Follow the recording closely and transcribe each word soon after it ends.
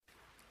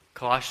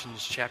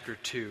Colossians chapter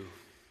 2.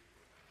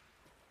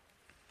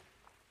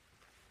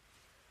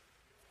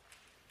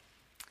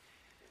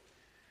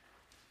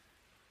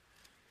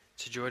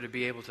 It's a joy to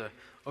be able to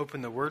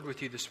open the Word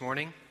with you this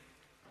morning.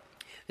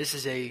 This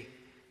is a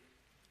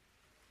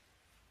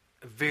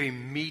very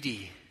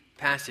meaty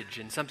passage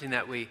and something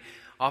that we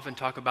often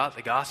talk about,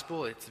 the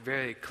gospel. It's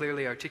very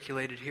clearly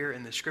articulated here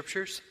in the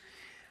Scriptures.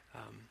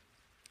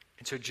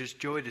 And so just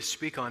joy to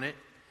speak on it.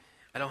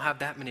 I don't have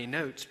that many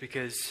notes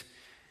because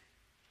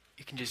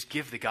you can just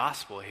give the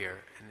gospel here,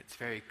 and it's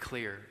very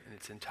clear in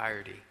its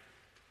entirety.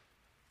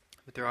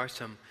 But there are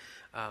some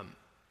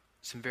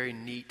very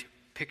neat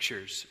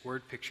pictures,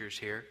 word pictures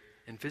here,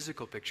 and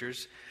physical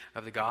pictures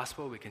of the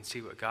gospel. We can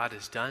see what God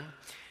has done.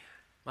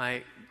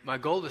 My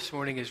goal this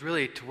morning is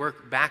really to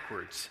work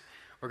backwards.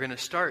 We're going to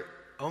start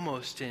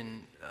almost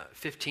in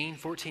 14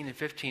 and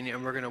 15,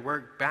 and we're going to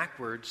work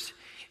backwards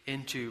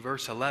into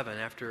verse 11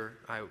 after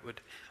I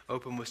would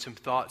open with some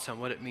thoughts on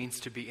what it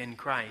means to be in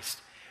Christ.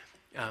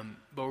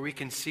 But we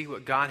can see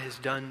what God has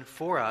done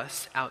for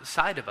us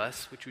outside of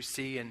us, which we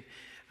see in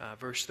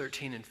verse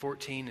 13 and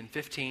 14 and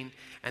 15,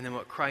 and then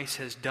what Christ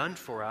has done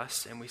for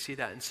us, and we see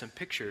that in some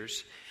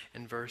pictures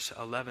in verse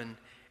 11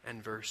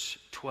 and verse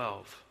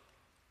 12.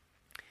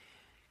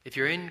 If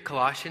you're in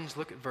Colossians,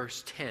 look at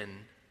verse 10,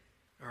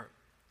 or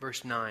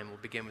verse 9. We'll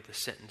begin with the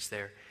sentence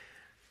there.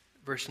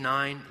 Verse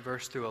 9,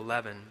 verse through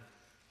 11.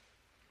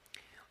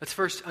 Let's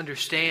first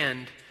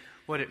understand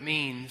what it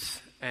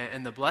means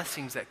and the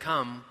blessings that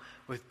come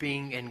with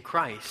being in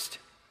Christ.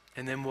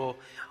 And then we'll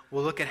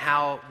look at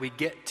how we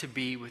get to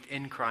be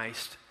within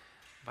Christ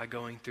by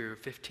going through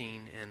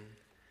 15 and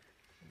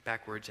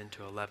backwards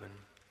into 11.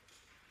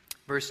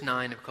 Verse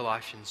 9 of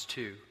Colossians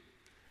 2.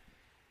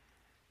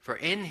 For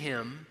in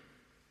him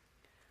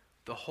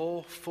the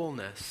whole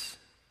fullness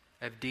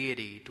of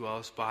deity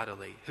dwells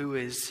bodily. Who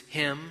is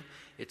him?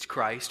 It's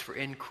Christ. For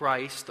in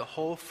Christ the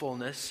whole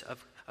fullness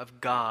of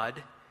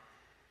God,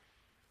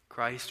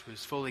 Christ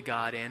was fully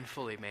God and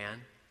fully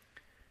man,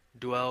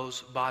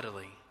 dwells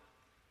bodily.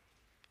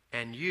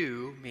 And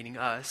you, meaning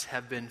us,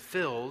 have been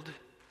filled,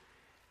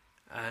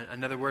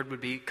 another word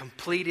would be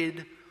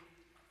completed,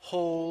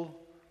 whole,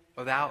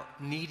 without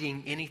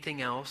needing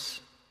anything else,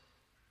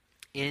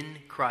 in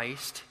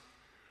Christ,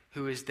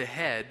 who is the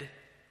head.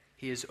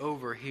 He is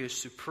over, he is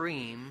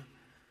supreme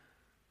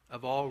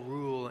of all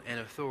rule and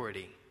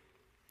authority.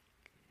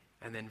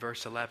 And then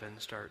verse 11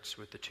 starts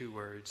with the two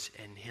words,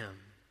 in him.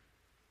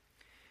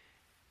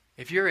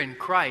 If you're in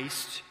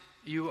Christ,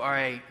 you are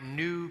a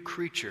new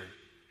creature.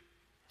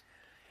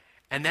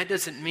 And that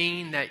doesn't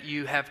mean that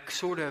you have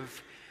sort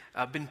of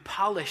been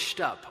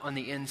polished up on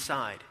the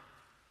inside,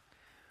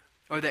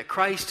 or that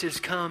Christ has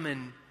come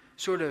and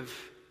sort of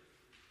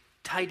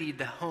tidied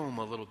the home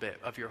a little bit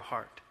of your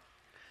heart.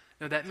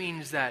 No, that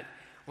means that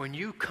when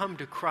you come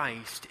to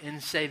Christ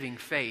in saving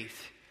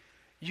faith,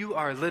 you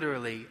are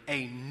literally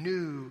a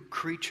new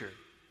creature.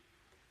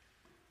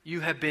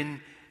 You have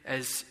been,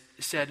 as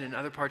said in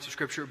other parts of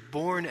Scripture,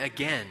 born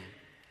again.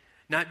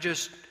 Not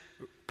just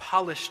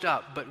polished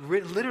up, but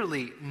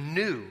literally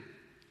new,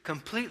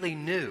 completely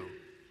new.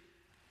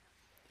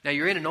 Now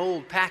you're in an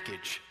old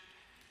package,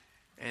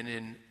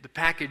 and the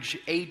package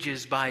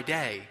ages by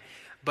day,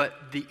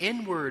 but the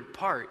inward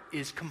part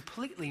is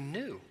completely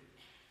new.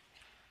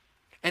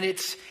 And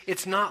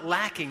it's not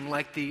lacking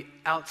like the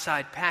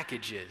outside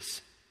package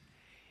is.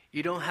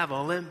 You don't have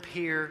a limp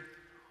here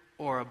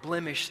or a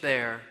blemish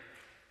there.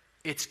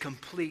 It's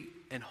complete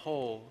and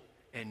whole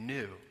and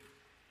new.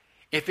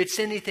 If it's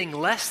anything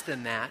less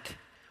than that,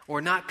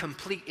 or not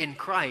complete in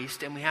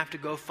Christ, and we have to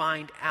go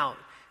find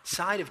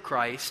outside of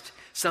Christ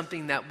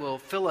something that will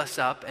fill us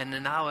up and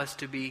allow us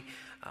to be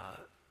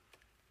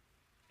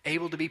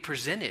able to be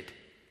presented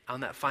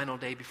on that final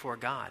day before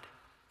God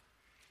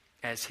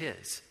as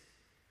his.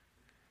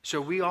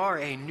 So we are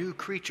a new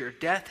creature.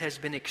 Death has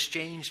been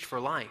exchanged for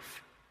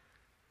life.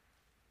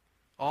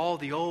 All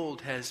the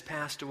old has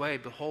passed away.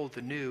 Behold,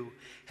 the new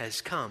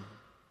has come.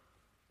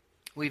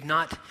 We've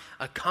not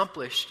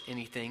accomplished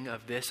anything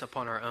of this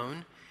upon our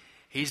own.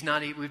 We've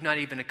not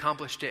even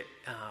accomplished it.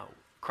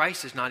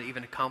 Christ has not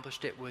even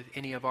accomplished it with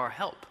any of our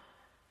help.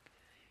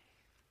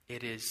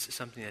 It is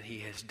something that he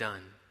has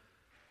done.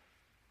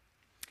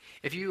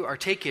 If you are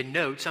taking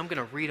notes, I'm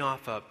going to read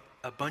off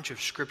a bunch of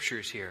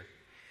scriptures here.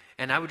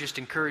 And I would just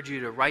encourage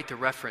you to write the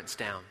reference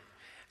down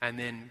and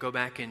then go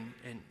back and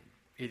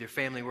either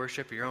family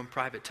worship or your own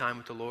private time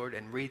with the Lord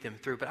and read them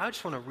through. But I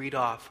just want to read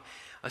off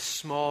a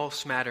small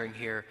smattering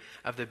here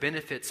of the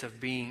benefits of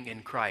being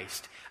in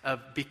Christ,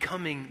 of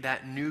becoming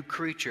that new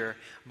creature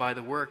by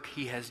the work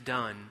he has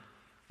done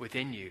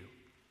within you.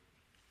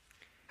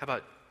 How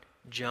about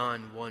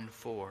John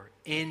 1:4?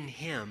 In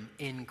him,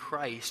 in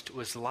Christ,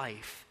 was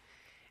life,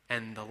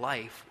 and the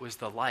life was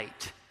the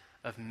light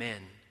of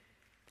men.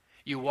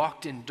 You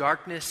walked in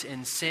darkness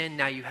and sin,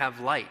 now you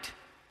have light.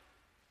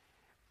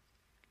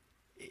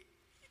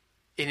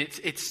 And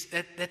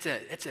that's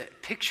a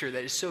picture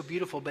that is so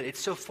beautiful, but it's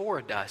so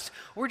foreign to us.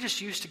 We're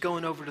just used to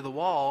going over to the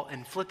wall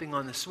and flipping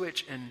on the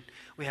switch, and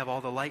we have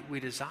all the light we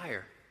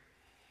desire.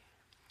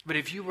 But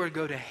if you were to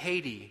go to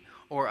Haiti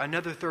or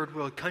another third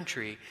world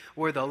country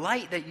where the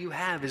light that you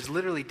have is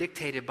literally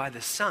dictated by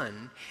the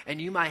sun, and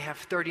you might have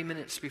 30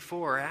 minutes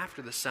before or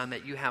after the sun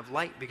that you have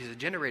light because the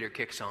generator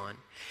kicks on,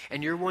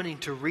 and you're wanting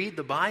to read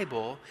the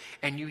Bible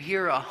and you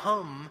hear a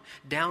hum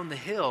down the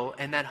hill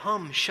and that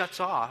hum shuts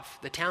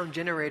off, the town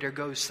generator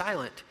goes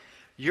silent,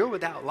 you're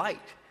without light.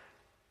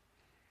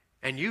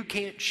 And you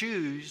can't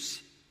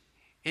choose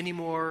any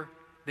more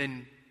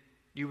than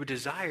you would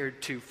desire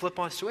to flip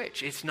on a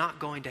switch. It's not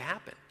going to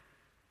happen.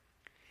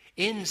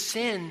 In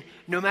sin,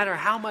 no matter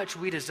how much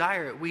we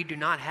desire it, we do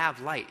not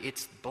have light.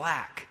 It's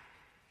black.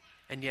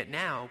 And yet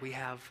now we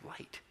have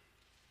light.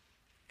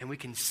 And we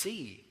can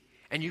see.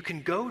 And you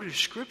can go to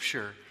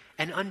Scripture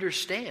and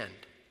understand.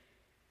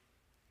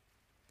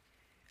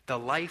 The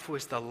life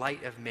was the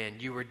light of men.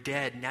 You were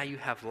dead, now you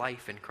have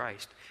life in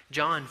Christ.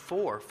 John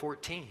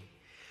 4:14.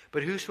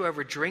 But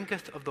whosoever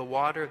drinketh of the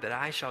water that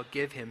I shall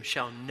give him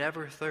shall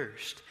never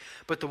thirst.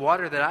 But the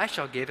water that I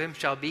shall give him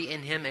shall be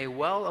in him a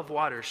well of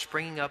water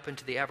springing up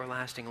into the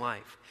everlasting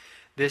life.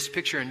 This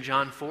picture in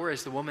John 4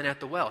 is the woman at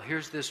the well.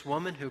 Here's this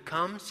woman who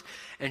comes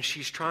and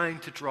she's trying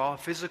to draw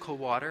physical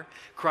water.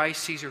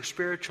 Christ sees her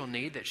spiritual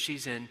need, that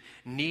she's in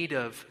need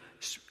of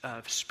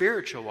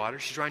spiritual water.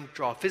 She's trying to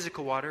draw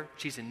physical water.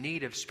 She's in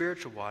need of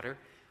spiritual water.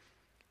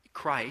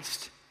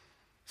 Christ,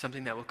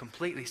 something that will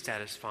completely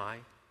satisfy.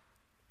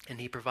 And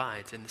he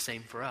provides, and the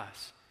same for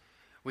us.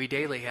 We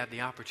daily have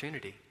the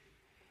opportunity,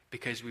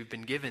 because we've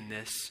been given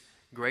this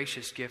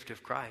gracious gift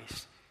of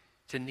Christ,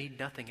 to need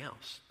nothing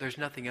else. There's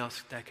nothing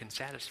else that can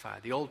satisfy.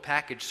 The old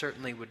package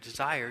certainly would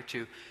desire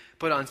to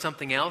put on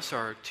something else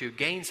or to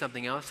gain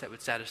something else that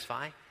would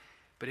satisfy.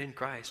 But in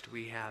Christ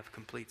we have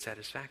complete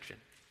satisfaction.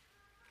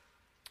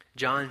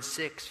 John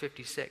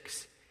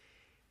 6:56.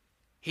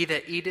 He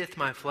that eateth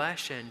my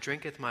flesh and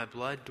drinketh my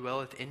blood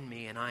dwelleth in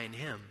me, and I in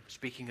him.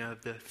 Speaking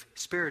of the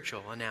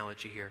spiritual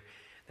analogy here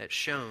that's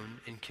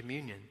shown in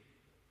communion.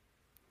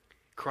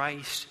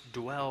 Christ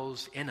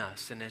dwells in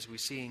us, and as we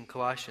see in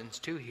Colossians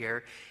 2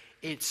 here,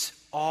 it's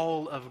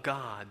all of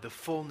God, the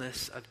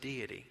fullness of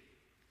deity.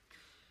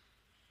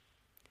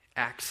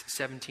 Acts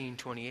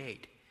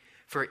 17:28.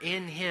 For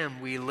in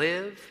him we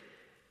live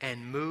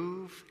and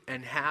move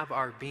and have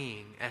our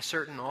being, as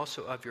certain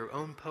also of your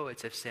own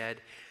poets have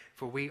said,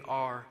 for we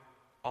are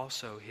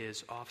also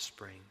his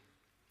offspring.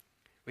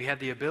 We have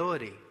the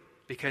ability,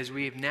 because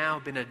we have now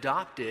been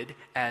adopted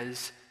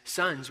as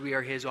sons, we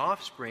are his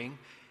offspring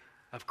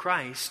of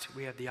Christ,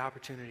 we have the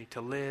opportunity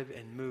to live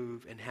and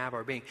move and have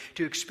our being,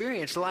 to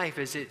experience life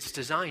as it's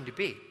designed to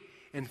be,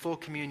 in full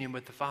communion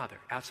with the Father.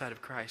 Outside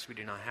of Christ, we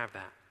do not have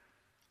that.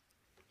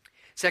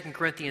 2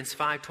 Corinthians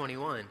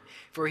 5:21,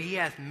 for he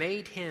hath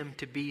made him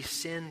to be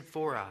sin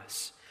for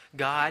us.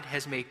 God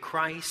has made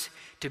Christ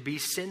to be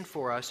sin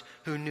for us,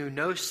 who knew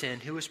no sin,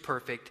 who was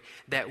perfect,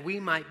 that we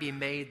might be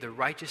made the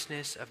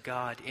righteousness of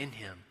God in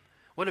him.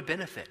 What a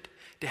benefit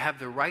to have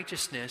the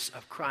righteousness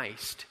of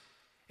Christ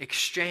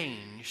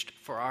exchanged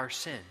for our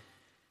sin.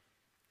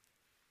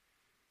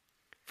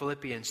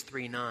 Philippians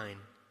 3:9,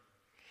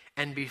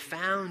 and be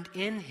found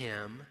in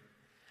him,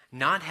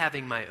 not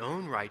having my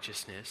own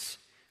righteousness,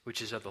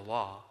 which is of the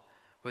law,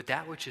 but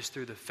that which is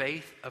through the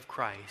faith of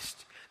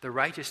Christ, the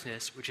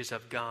righteousness which is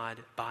of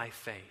God by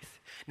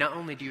faith. Not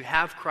only do you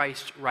have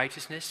Christ's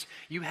righteousness,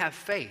 you have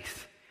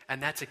faith,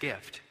 and that's a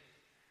gift.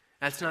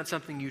 That's not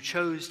something you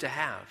chose to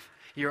have.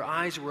 Your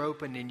eyes were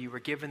opened and you were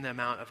given the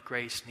amount of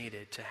grace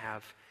needed to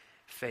have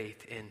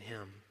faith in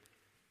him.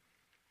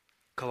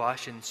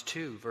 Colossians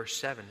 2, verse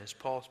 7, as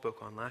Paul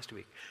spoke on last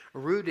week.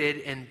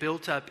 Rooted and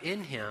built up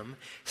in him,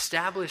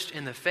 established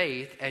in the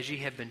faith as ye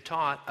have been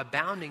taught,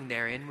 abounding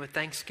therein with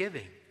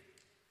thanksgiving.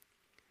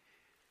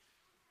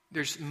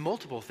 There's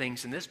multiple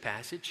things in this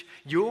passage.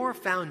 Your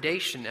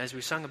foundation, as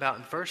we sung about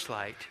in First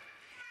Light,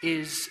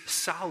 is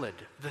solid,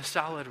 the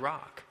solid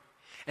rock.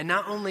 And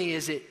not only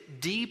is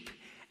it deep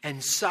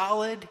and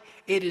solid,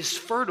 it is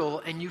fertile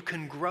and you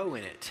can grow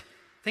in it.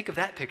 Think of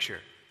that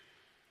picture.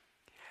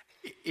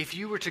 If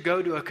you were to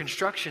go to a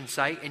construction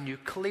site and you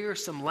clear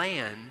some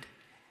land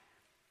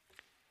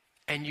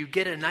and you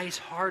get a nice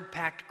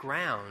hard-packed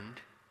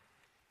ground,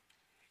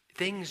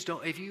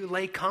 if you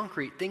lay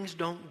concrete, things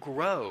don't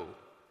grow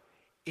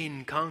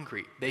in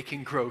concrete. They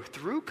can grow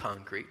through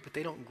concrete, but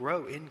they don't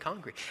grow in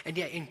concrete. And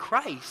yet in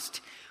Christ,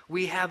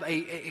 we have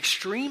a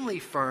extremely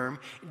firm,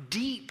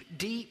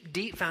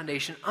 deep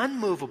foundation,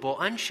 unmovable,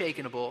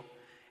 unshakenable,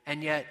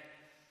 and yet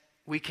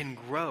we can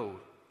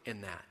grow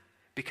in that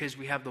because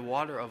we have the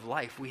water of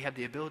life. We have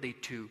the ability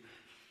to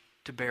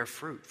bear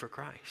fruit for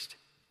Christ.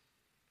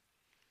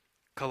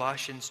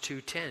 Colossians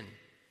 2:10,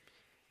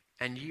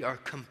 and ye are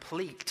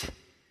complete,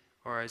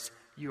 or as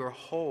you are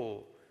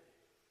whole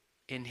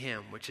in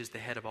him, which is the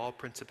head of all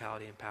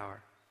principality and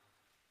power.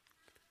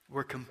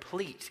 We're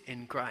complete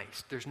in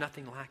Christ. There's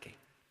nothing lacking.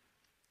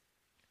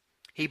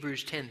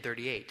 Hebrews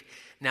 10:38,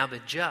 now the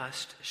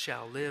just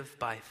shall live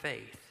by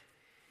faith.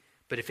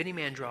 But if any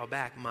man draw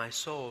back, my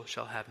soul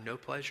shall have no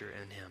pleasure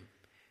in him.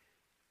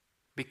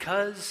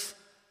 Because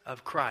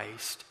of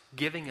Christ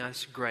giving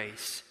us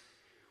grace,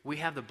 we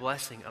have the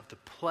blessing of the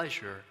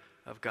pleasure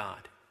of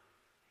God.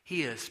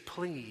 He is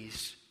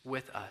pleased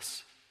with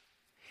us.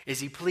 Is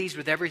he pleased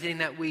with everything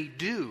that we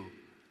do?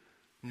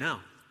 No.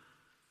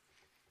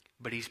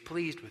 But he's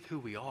pleased with who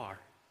we are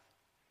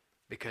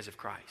because of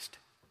Christ.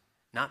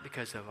 Not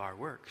because of our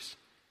works,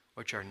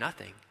 which are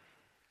nothing,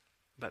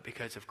 but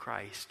because of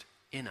Christ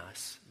in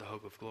us, the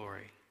hope of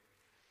glory.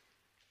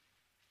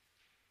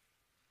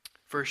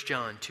 1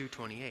 John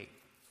 2:28.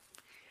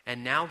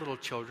 And now, little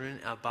children,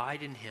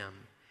 abide in him,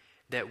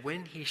 that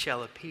when he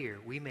shall appear,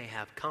 we may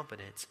have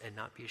confidence and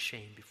not be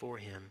ashamed before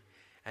him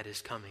at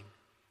his coming.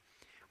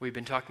 We've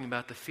been talking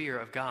about the fear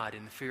of God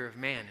and the fear of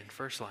man in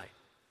First Light.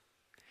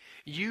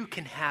 You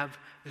can have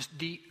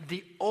the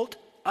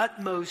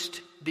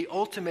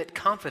ultimate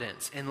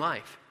confidence in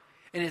life.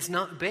 And it's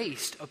not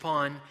based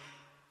upon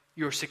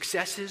your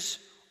successes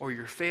or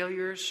your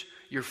failures,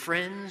 your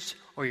friends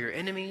or your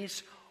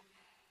enemies,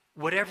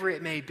 whatever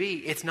it may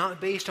be. It's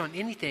not based on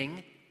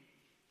anything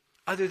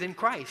other than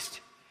Christ.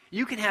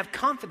 You can have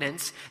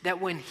confidence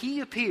that when he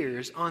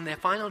appears on the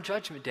final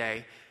judgment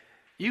day,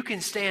 you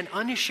can stand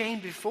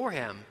unashamed before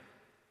him,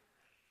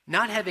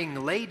 not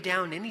having laid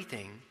down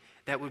anything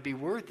that would be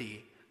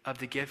worthy of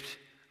the gift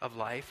of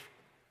life,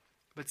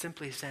 but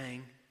simply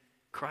saying,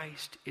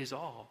 Christ is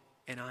all,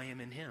 and I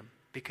am in him,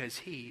 because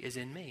he is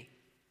in me.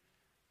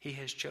 He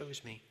has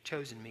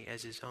chosen me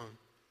as his own.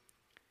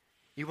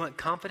 You want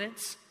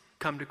confidence?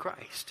 Come to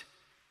Christ.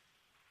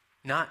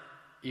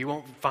 You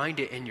won't find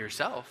it in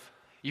yourself.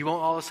 You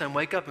won't all of a sudden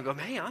wake up and go,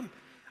 hey, I'm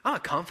a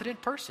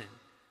confident person.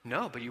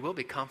 No, but you will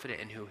be confident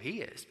in who he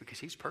is, because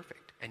he's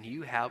perfect, and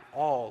you have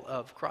all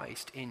of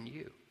Christ in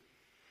you.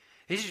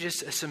 These are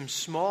just some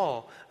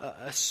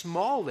a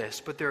small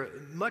list, but they're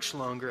much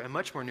longer and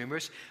much more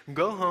numerous.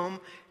 Go home,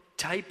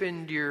 type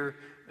in your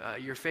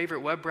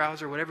favorite web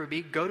browser, whatever it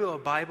be. Go to a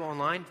Bible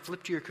online,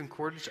 flip to your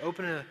concordance,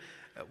 open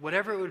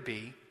whatever it would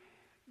be.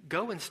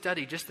 Go and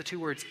study just the two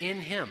words,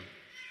 in him,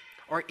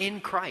 or in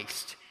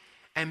Christ,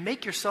 and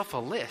make yourself a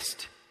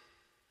list,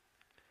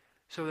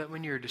 so that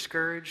when you're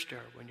discouraged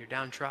or when you're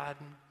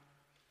downtrodden,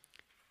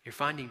 you're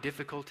finding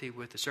difficulty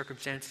with the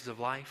circumstances of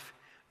life,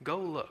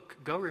 go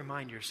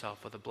remind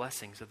yourself of the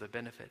blessings, of the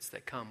benefits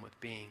that come with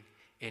being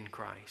in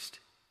Christ.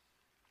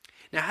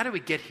 Now, how do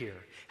we get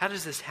here? How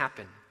does this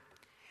happen?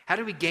 How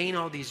do we gain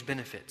all these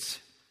benefits?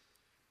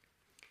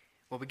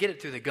 Well, we get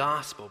it through the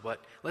gospel,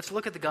 but let's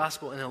look at the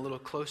gospel in a little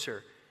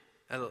closer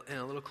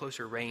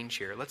range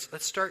here.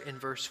 Let's start in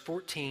verse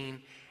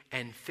 14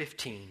 and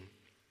 15.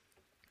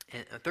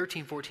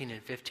 13, 14,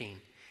 and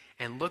 15,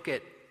 and look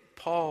at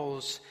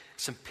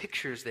some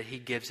pictures that he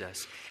gives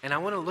us. And I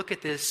want to look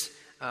at this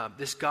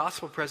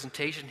gospel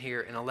presentation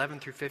here in 11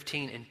 through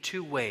 15 in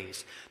two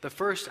ways. The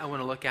first I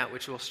want to look at,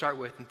 which we'll start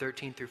with in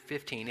 13 through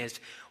 15, is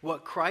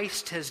what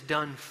Christ has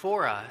done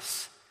for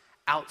us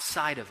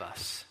outside of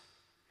us.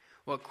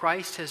 What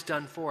Christ has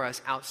done for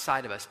us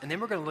outside of us. And then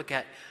we're going to look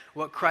at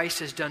what Christ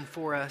has done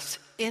for us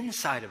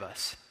inside of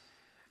us.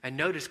 And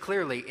notice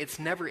clearly, it's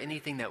never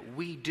anything that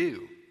we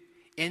do,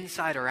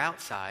 inside or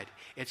outside.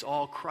 It's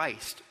all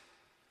Christ,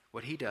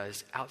 what he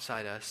does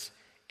outside us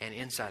and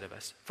inside of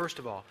us. First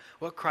of all,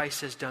 what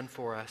Christ has done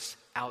for us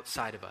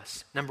outside of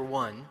us. Number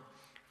one,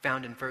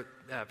 found in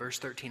verse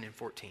 13 and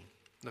 14.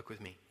 Look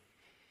with me.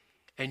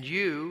 And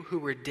you who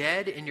were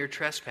dead in your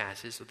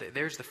trespasses,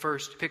 there's the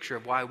first picture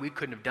of why we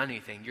couldn't have done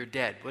anything. You're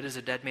dead. What does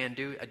a dead man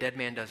do? A dead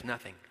man does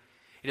nothing.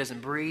 He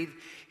doesn't breathe.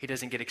 He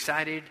doesn't get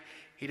excited.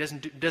 He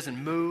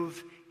doesn't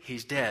move.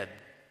 He's dead.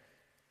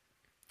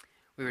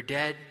 We were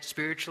dead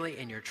spiritually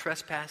in your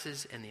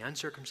trespasses and the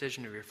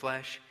uncircumcision of your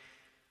flesh.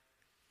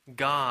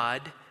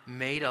 God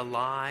made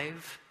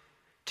alive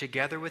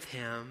together with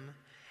him,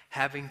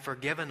 having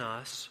forgiven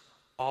us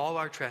all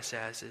our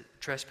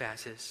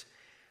trespasses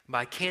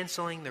by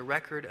canceling the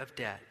record of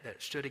debt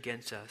that stood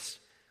against us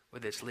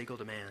with its legal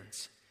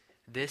demands.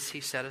 This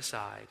he set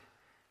aside,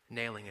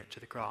 nailing it to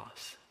the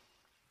cross.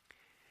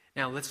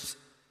 Now let's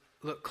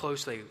look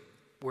closely.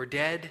 We're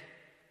dead.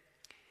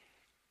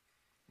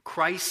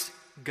 Christ,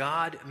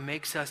 God,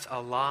 makes us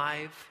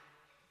alive.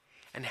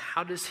 And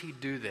how does he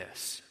do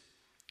this?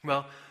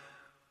 Well,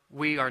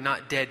 we are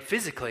not dead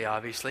physically,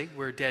 obviously.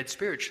 We're dead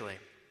spiritually.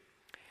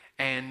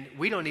 And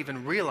we don't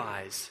even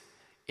realize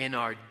in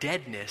our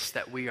deadness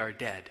that we are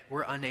dead.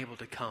 We're unable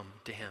to come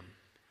to him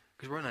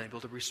because we're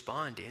unable to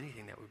respond to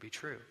anything that would be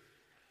true.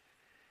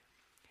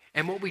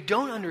 And what we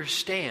don't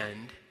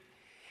understand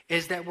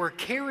is that we're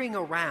carrying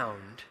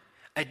around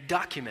a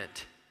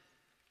document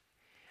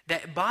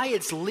that by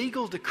its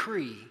legal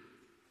decree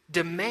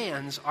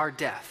demands our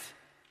death.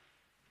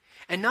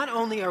 And not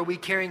only are we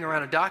carrying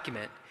around a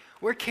document,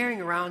 we're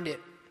carrying around it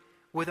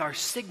with our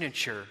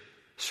signature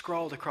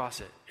scrawled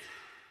across it.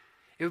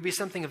 It would be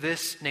something of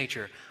this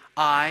nature.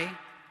 I,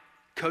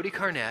 Cody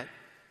Carnett,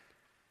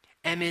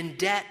 am in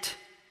debt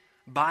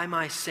by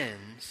my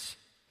sins,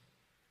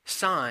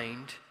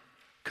 signed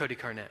Cody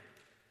Carnett.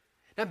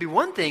 Now, it'd be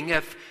one thing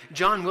if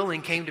John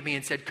Willing came to me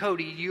and said,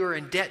 Cody, you are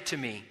in debt to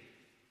me.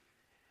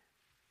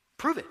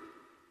 Prove it.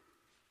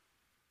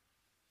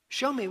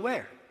 Show me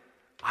where.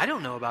 I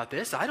don't know about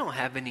this.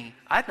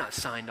 I've not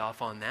signed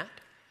off on that.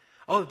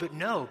 Oh, but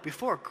no,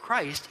 before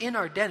Christ, in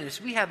our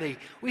debtors, we have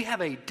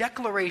a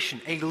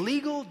declaration, a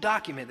legal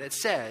document that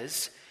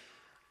says,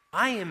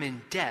 I am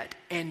in debt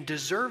and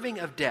deserving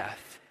of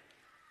death.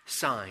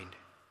 Signed,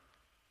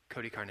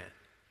 Cody Carnett.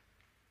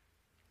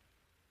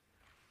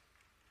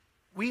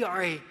 We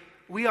are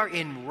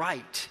in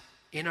right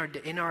in our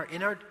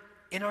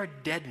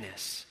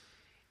deadness,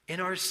 in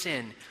our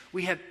sin.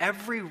 We have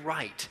every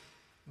right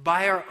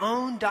by our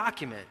own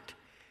document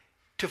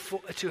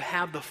to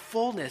have the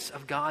fullness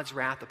of God's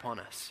wrath upon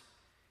us.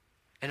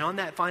 And on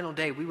that final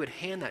day, we would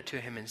hand that to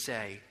him and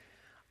say,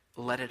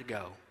 let it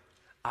go.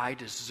 I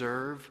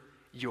deserve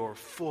your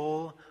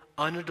full,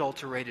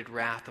 unadulterated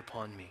wrath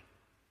upon me.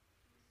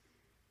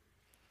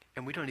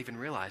 And we don't even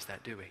realize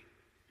that, do we?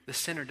 The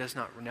sinner does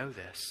not know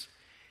this.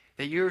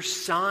 That you're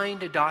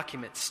signed a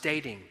document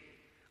stating,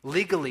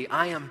 legally,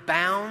 I am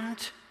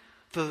bound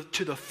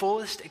to the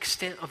fullest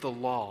extent of the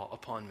law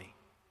upon me.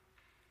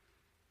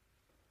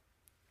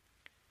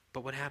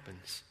 But what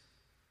happens?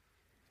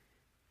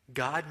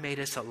 God made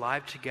us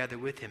alive together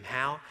with him.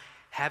 How?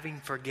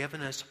 Having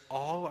forgiven us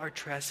all our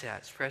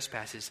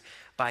trespasses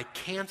by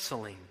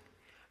canceling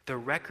the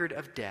record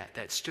of debt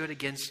that stood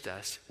against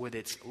us with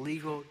its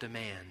legal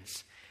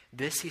demands.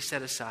 This he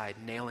set aside,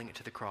 nailing it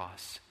to the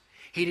cross.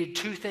 He did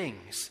two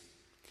things.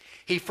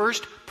 He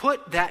first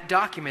put that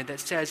document that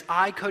says,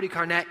 I, Cody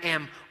Carnett,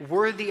 am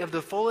worthy of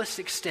the fullest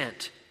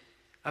extent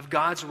of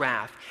God's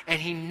wrath,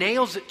 and he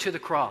nails it to the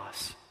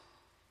cross.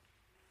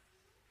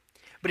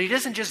 But he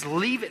doesn't just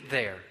leave it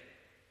there.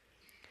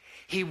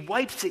 He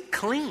wipes it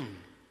clean.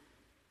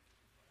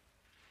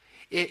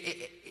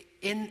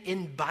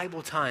 In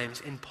Bible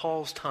times, in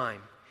Paul's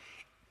time,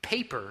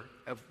 paper,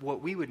 of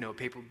what we would know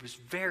paper, was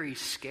very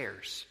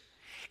scarce.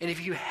 And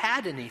if you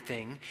had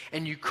anything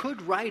and you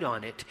could write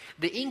on it,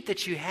 the ink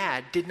that you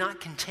had did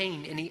not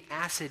contain any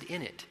acid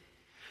in it.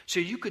 So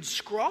you could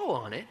scrawl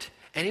on it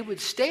and it would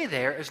stay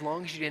there as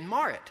long as you didn't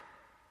mar it.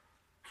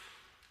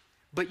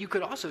 But you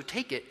could also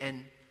take it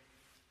and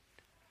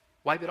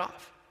wipe it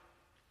off.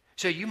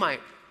 So you might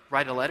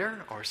write a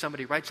letter, or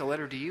somebody writes a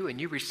letter to you and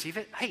you receive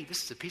it. Hey,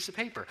 this is a piece of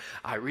paper.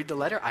 I read the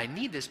letter. I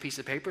need this piece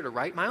of paper to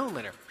write my own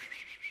letter.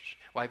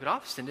 Wipe it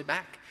off, send it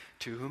back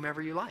to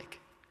whomever you like.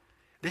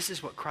 This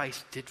is what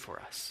Christ did for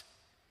us.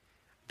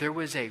 There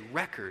was a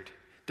record.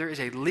 There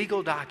is a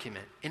legal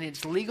document in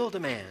its legal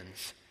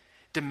demands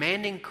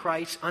demanding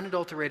Christ's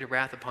unadulterated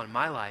wrath upon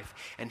my life.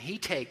 And he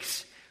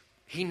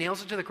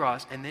nails it to the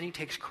cross, and then he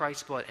takes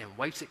Christ's blood and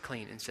wipes it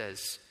clean and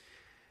says,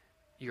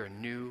 you're a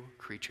new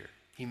creature.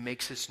 He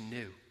makes us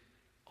new,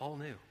 all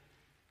new.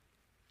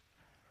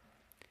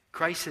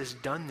 Christ has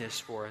done this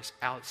for us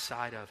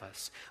outside of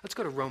us. Let's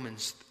go to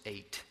Romans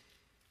 8.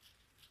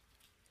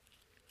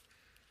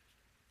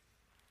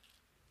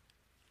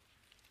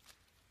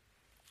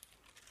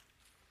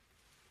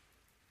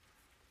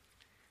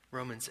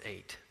 Romans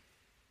 8.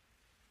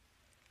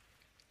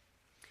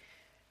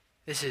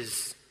 This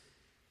is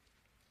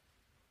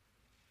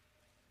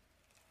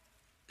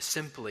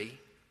simply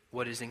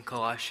what is in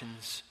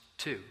Colossians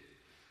 2,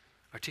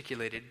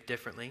 articulated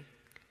differently,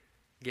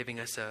 giving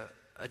us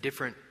a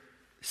different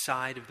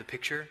side of the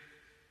picture,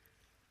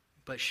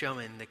 but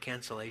showing the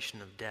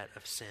cancellation of debt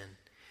of sin.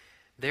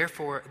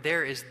 Therefore,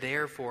 there is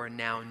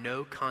now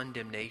no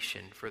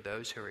condemnation for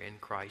those who are in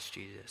Christ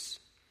Jesus.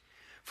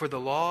 For the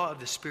law of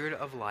the Spirit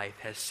of life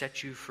has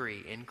set you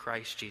free in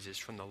Christ Jesus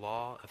from the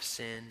law of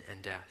sin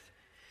and death.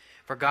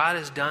 For God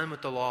has done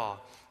what the law,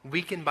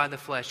 weakened by the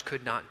flesh,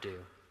 could not do.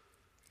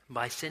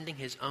 By sending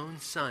his own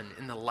Son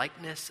in the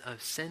likeness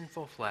of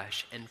sinful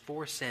flesh, and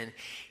for sin,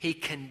 he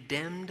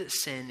condemned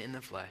sin in the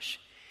flesh,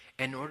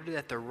 in order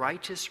that the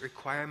righteous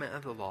requirement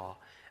of the law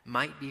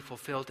might be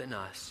fulfilled in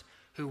us,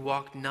 who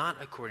walk not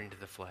according to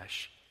the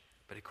flesh,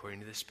 but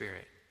according to the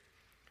Spirit.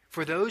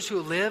 For those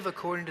who live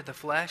according to the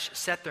flesh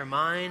set their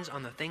minds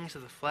on the things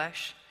of the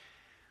flesh.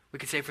 We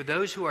could say, for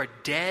those who are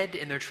dead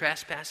in their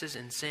trespasses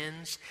and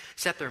sins,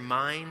 set their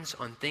minds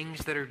on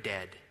things that are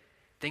dead,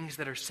 things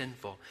that are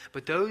sinful.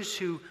 But those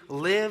who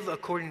live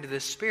according to the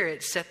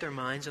Spirit set their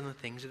minds on the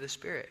things of the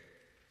Spirit.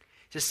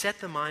 To set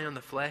the mind on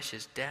the flesh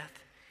is death,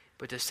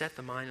 but to set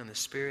the mind on the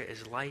Spirit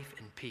is life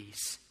and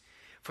peace.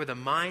 For the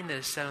mind that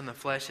is set on the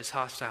flesh is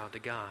hostile to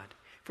God,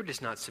 for it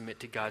does not submit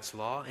to God's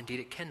law. Indeed,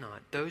 it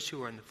cannot. Those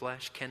who are in the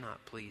flesh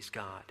cannot please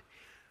God.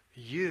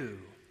 You,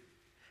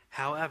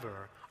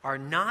 however, are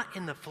not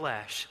in the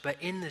flesh, but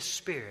in the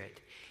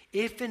Spirit,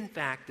 if in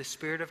fact the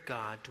Spirit of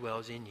God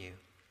dwells in you.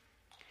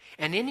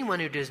 And anyone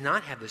who does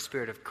not have the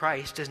Spirit of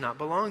Christ does not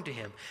belong to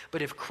him.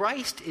 But if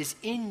Christ is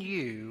in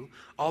you,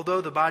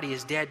 although the body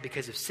is dead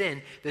because of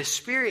sin, the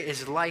Spirit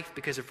is life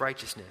because of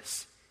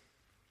righteousness.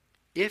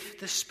 If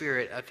the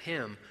Spirit of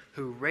him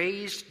who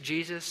raised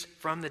Jesus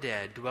from the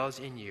dead dwells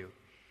in you,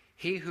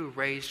 he who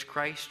raised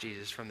Christ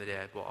Jesus from the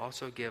dead will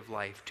also give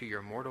life to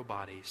your mortal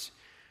bodies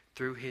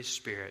through his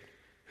Spirit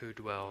who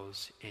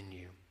dwells in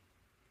you.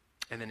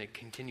 And then it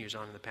continues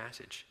on in the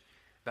passage.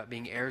 about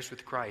being heirs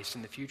with Christ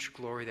and the future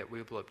glory that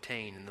we will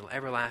obtain and the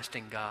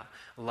everlasting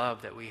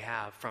love that we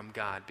have from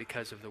God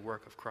because of the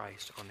work of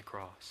Christ on the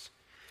cross.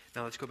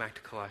 Now let's go back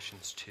to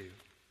Colossians 2.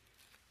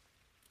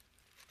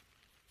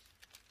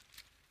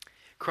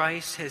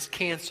 Christ has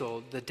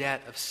canceled the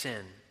debt of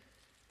sin.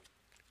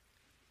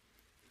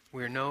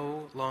 We are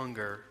no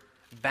longer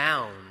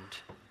bound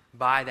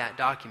by that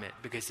document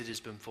because it has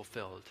been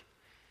fulfilled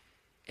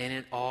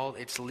in all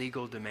its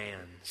legal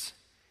demands.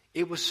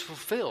 It was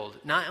fulfilled.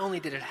 Not only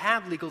did it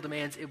have legal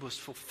demands, it was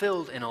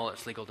fulfilled in all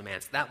its legal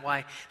demands.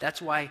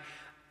 That's why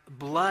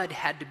blood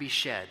had to be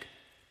shed.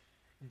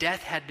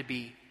 Death had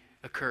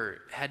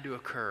to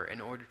occur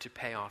in order to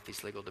pay off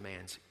these legal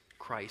demands.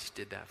 Christ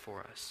did that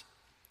for us.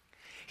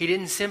 He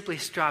didn't simply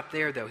stop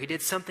there, though. He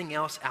did something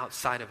else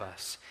outside of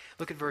us.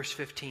 Look at verse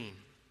 15.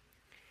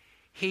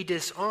 He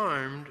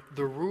disarmed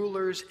the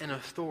rulers and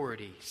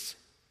authorities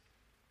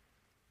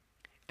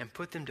and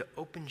put them to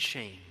open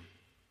shame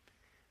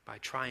by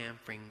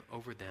triumphing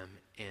over them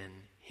in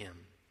him.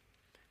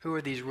 Who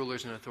are these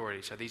rulers and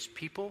authorities? Are these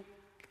people?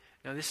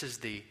 No, this is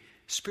the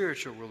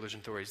spiritual rulers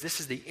and authorities. This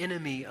is the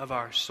enemy of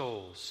our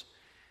souls.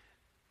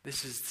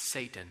 This is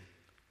Satan.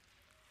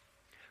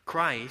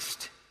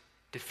 Christ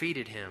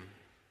defeated him.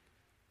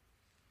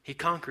 He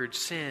conquered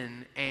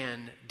sin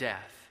and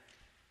death.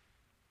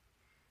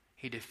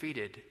 He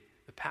defeated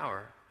the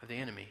power of the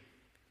enemy.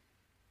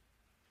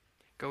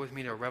 Go with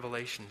me to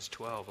Revelations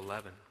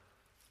 12:11.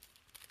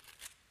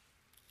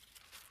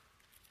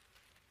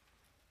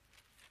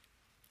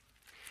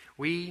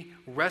 We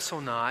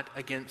wrestle not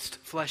against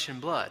flesh and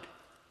blood.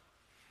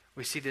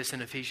 We see this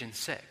in Ephesians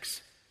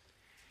 6.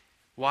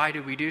 Why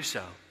do we do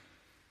so?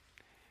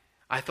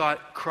 I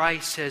thought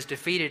Christ has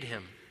defeated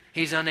him.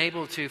 He's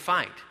unable to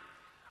fight.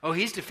 Oh,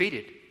 he's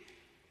defeated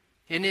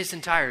in his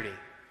entirety.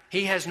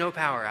 He has no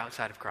power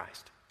outside of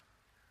Christ.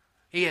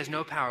 He has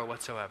no power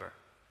whatsoever.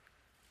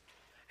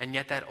 And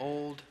yet that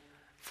old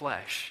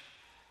flesh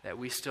that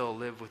we still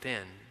live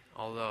within,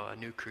 although a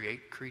new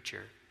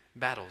creature,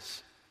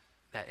 battles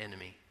that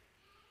enemy.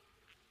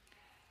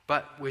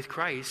 But with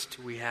Christ,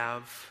 we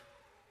have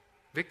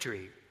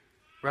victory.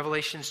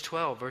 Revelations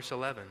 12, verse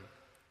 11.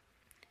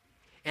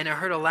 And I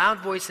heard a loud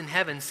voice in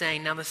heaven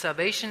saying, Now the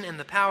salvation and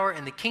the power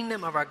and the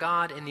kingdom of our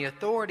God and the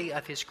authority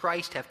of his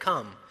Christ have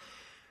come.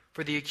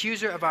 For the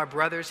accuser of our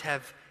brothers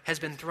has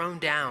been thrown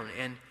down,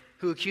 and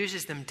who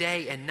accuses them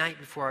day and night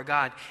before our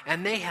God.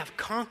 And they have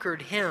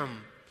conquered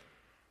him.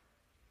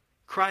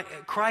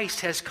 Christ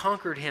has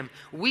conquered him.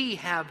 We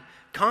have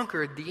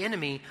conquered the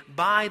enemy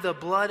by the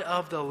blood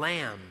of the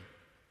Lamb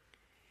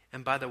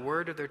and by the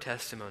word of their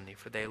testimony,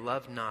 for they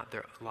loved not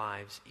their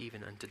lives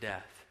even unto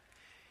death.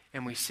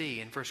 And we see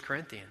in 1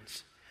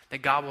 Corinthians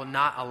that God will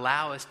not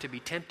allow us to be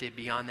tempted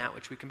beyond that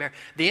which we can bear.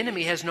 The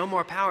enemy has no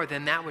more power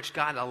than that which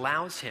God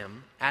allows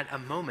him at a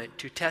moment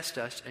to test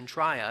us and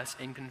try us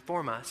and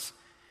conform us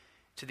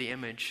to the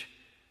image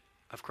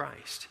of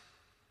Christ.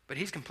 But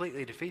he's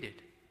completely defeated.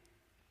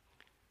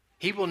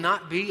 He will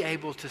not be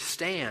able to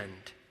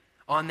stand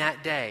on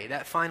that day,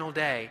 that final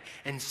day,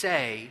 and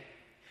say,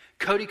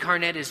 Cody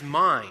Carnett is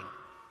mine.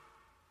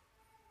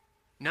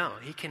 No,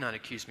 he cannot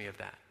accuse me of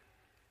that.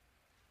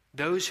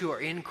 Those who are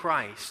in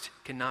Christ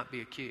cannot be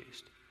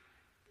accused.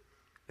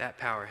 That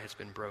power has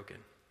been broken.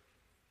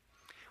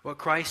 What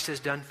Christ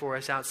has done for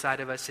us outside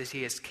of us is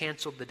he has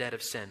canceled the debt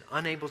of sin,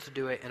 unable to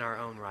do it in our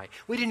own right.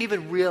 We didn't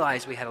even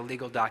realize we had a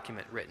legal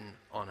document written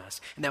on us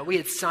and that we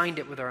had signed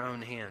it with our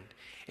own hand.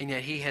 And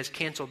yet he has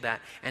canceled that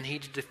and he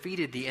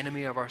defeated the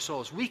enemy of our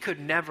souls. We could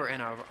never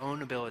in our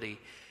own ability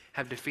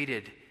have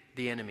defeated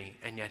the enemy,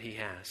 and yet he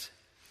has.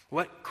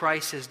 What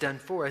Christ has done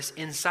for us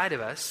inside of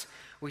us,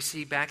 we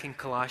see back in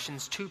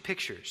Colossians 2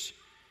 pictures.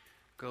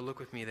 Go look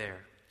with me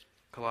there.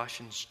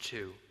 Colossians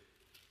 2.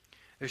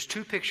 There's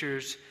two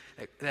pictures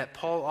that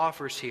Paul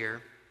offers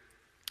here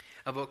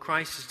of what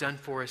Christ has done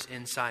for us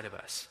inside of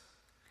us.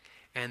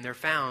 And they're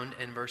found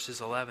in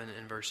verses 11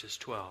 and verses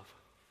 12.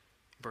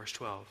 Verse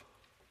 12.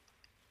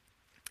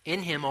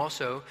 In him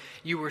also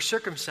you were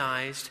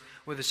circumcised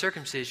with a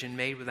circumcision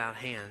made without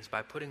hands,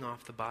 by putting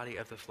off the body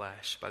of the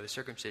flesh by the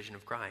circumcision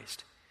of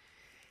Christ,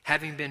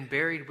 having been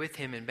buried with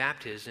him in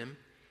baptism,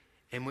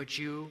 in which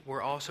you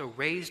were also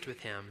raised with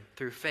him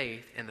through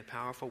faith in the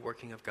powerful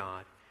working of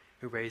God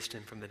who raised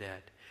him from the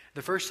dead.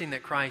 The first thing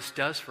that Christ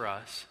does for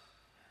us,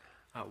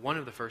 one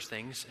of the first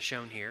things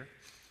shown here,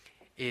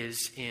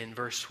 is in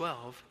verse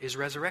 12, is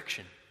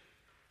resurrection.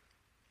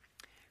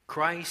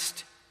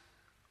 Christ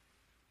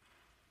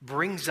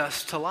brings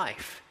us to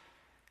life.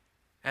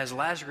 As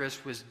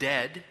Lazarus was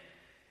dead,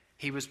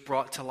 he was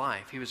brought to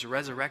life. He was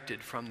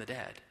resurrected from the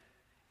dead.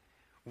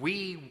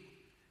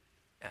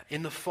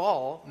 In the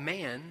fall,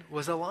 man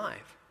was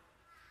alive.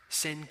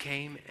 Sin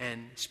came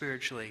and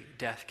spiritually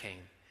death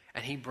came.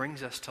 And he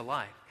brings us to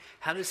life.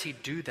 How does he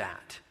do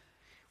that?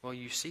 Well,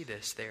 you see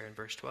this there in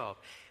verse 12.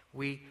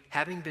 We,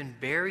 having been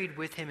buried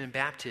with him in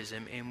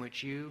baptism, in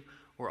which you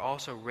were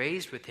also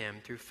raised with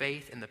him through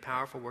faith in the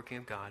powerful working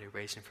of God who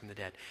raised him from the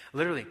dead.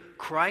 Literally,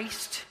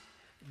 Christ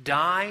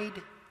died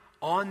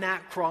on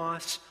that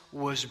cross,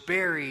 was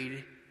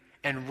buried,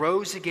 and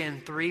rose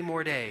again 3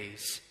 more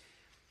days.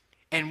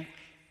 And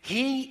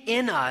he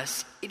in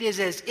us, it is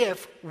as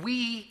if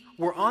we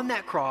were on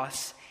that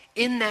cross,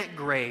 in that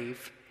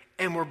grave,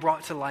 and were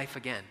brought to life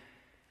again.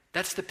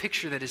 That's the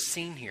picture that is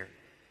seen here.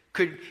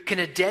 Can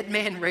a dead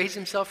man raise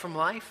himself from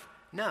life?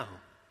 No.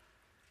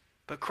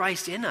 But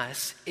Christ in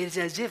us is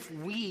as if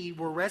we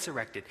were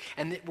resurrected.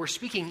 And we're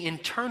speaking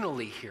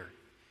internally here.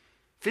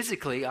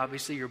 Physically,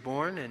 obviously, you're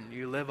born and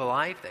you live a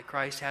life that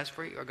Christ has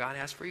for you, or God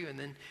has for you,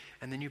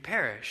 and then you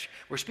perish.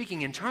 We're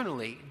speaking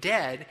internally,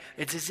 dead.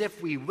 It's as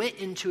if we went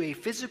into a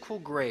physical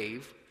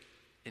grave.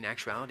 In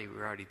actuality, we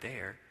were already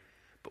there.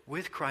 But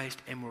with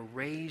Christ, and were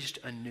raised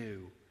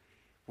anew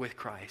with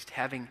Christ,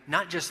 having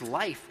not just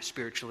life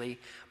spiritually,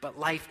 but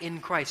life in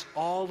Christ,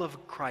 all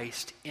of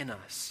Christ in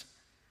us.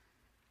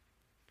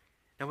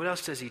 Now, what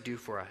else does he do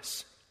for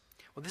us?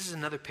 Well, this is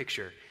another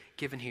picture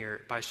given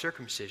here by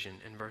circumcision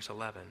in verse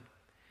 11.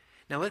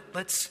 Now,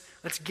 let's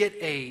get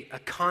a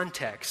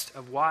context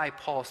of why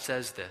Paul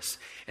says this.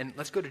 And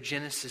let's go to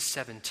Genesis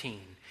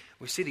 17.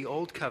 We see the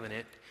old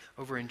covenant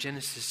over in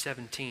Genesis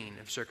 17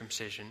 of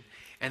circumcision.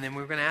 And then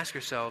we're going to ask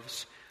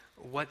ourselves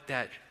what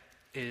that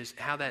is,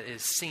 how that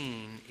is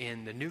seen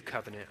in the new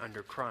covenant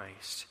under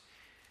Christ.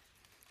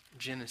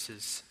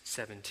 Genesis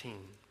 17.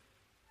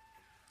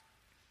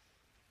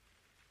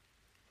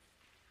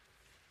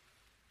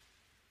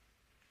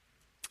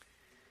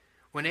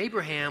 When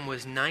Abraham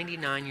was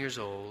 99 years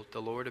old,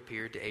 the Lord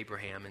appeared to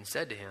Abraham and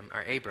said to him,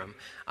 or Abram,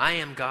 I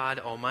am God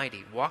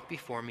Almighty. Walk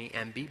before me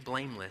and be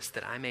blameless,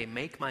 that I may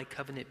make my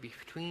covenant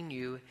between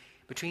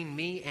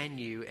me and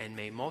you, and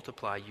may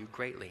multiply you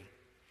greatly.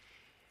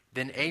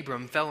 Then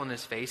Abram fell on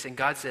his face, and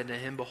God said to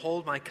him,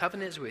 Behold, my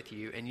covenant is with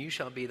you, and you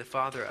shall be the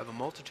father of a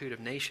multitude of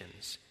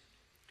nations.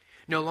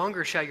 No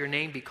longer shall your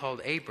name be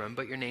called Abram,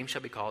 but your name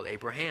shall be called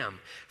Abraham.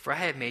 For I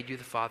have made you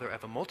the father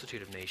of a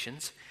multitude of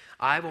nations.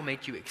 I will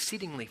make you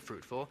exceedingly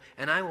fruitful,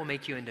 and I will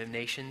make you into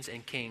nations,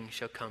 and kings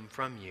shall come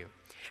from you.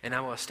 And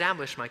I will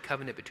establish my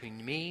covenant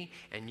between me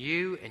and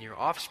you and your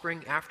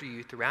offspring after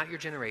you throughout your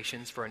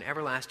generations for an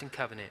everlasting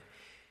covenant,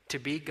 to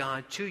be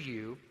God to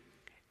you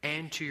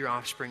and to your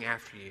offspring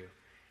after you.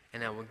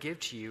 And I will give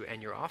to you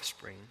and your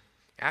offspring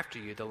after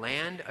you the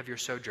land of your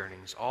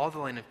sojournings, all the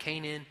land of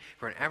Canaan,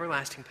 for an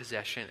everlasting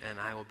possession, and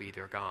I will be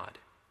their God.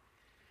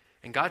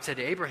 And God said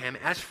to Abraham,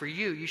 As for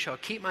you, you shall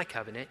keep my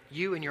covenant,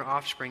 you and your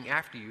offspring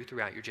after you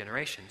throughout your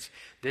generations.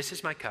 This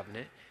is my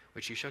covenant,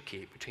 which you shall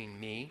keep between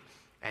me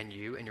and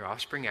you and your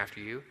offspring after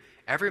you.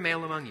 Every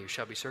male among you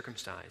shall be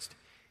circumcised.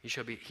 You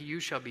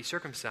shall be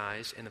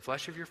circumcised in the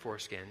flesh of your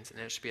foreskins, and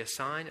it shall be a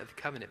sign of the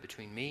covenant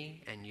between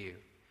me and you.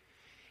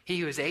 He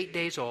who is 8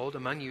 days old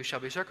among you shall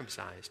be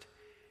circumcised.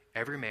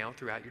 Every male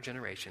throughout your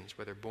generations,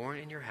 whether born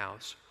in your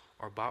house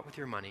or bought with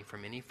your money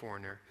from any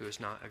foreigner who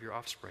is not of your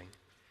offspring.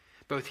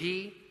 Both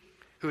he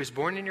who is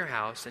born in your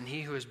house and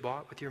he who is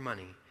bought with your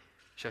money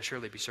shall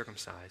surely be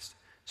circumcised.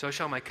 So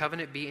shall my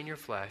covenant be in your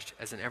flesh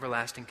as an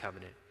everlasting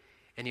covenant.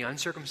 And the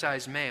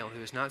uncircumcised male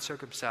who is not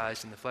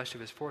circumcised in the flesh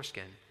of his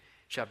foreskin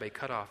shall be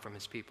cut off from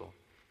his people.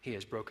 He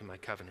has broken my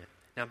covenant.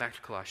 Now back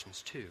to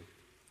Colossians 2.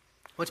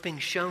 What's being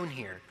shown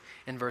here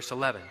in verse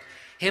 11?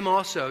 Him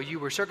also you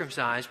were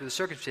circumcised with a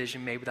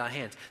circumcision made without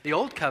hands. The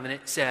old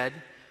covenant said,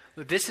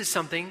 look, this is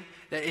something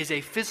that is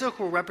a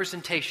physical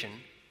representation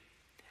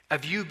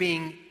of you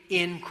being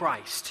in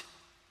Christ.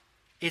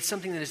 It's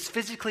something that is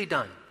physically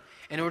done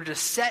in order to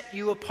set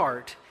you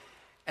apart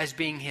as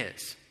being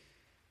his.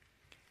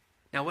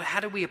 Now, how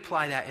do we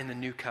apply that in the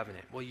new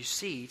covenant? Well, you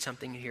see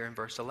something here in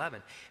verse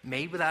 11.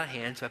 Made without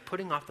hands by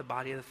putting off the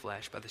body of the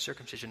flesh by the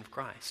circumcision of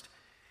Christ.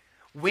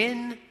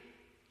 When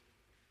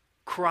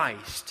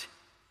Christ,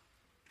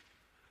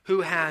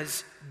 who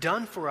has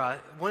done for us,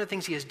 one of the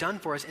things he has done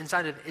for us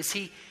inside of is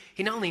he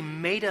not only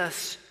made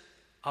us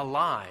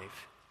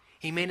alive,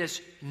 he made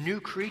us new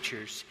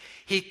creatures.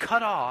 He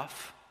cut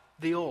off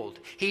the old.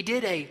 He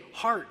did a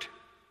heart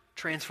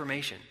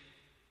transformation.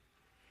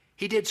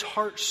 He did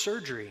heart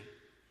surgery.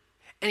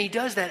 And he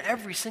does that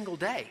every single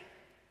day.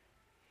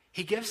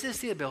 He gives us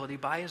the ability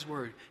by his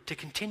word to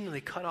continually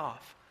cut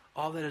off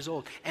all that is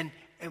old. And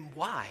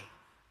why?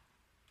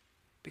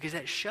 Because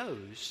that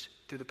shows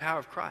through the power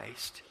of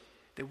Christ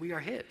that we are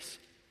his.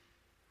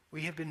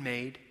 We have been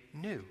made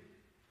new.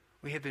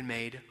 We have been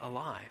made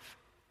alive.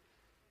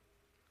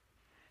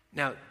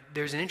 Now,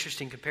 there's an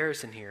interesting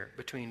comparison here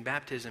between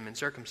baptism and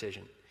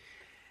circumcision.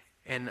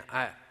 And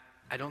I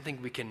don't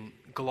think we can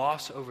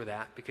gloss over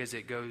that because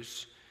it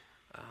goes,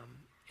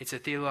 it's a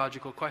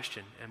theological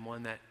question and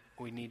one that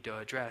we need to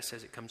address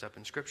as it comes up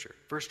in Scripture.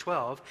 Verse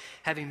 12,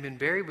 having been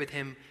buried with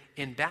him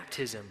in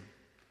baptism.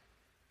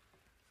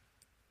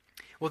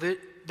 Well,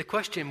 the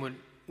question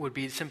would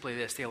be simply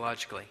this,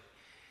 theologically.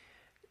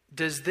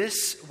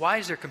 Why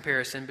is there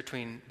comparison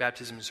between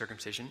baptism and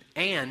circumcision?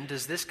 And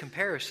does this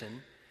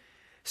comparison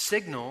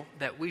signal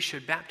that we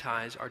should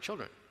baptize our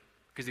children?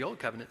 Because the old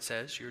covenant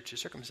says you're to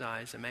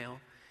circumcise a male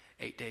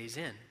 8 days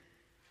in.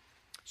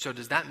 So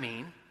does that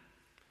mean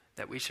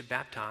that we should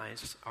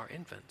baptize our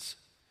infants?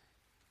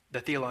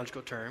 The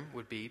theological term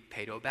would be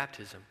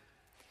paedobaptism.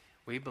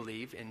 we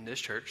believe in this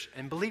church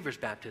in believers'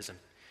 baptism.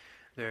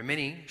 There are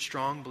many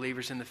strong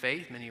believers in the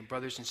faith, many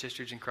brothers and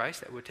sisters in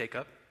Christ that would take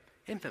up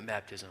infant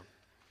baptism.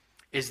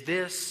 Is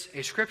this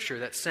a scripture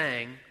that's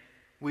saying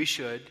we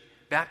should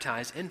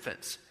baptize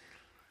infants?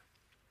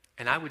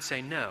 And I would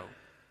say no.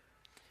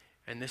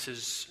 And this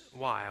is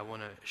why I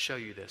want to show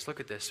you this. Look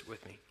at this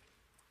with me.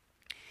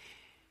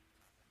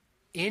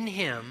 In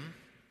him,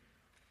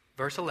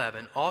 verse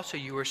 11, also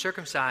you were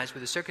circumcised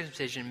with a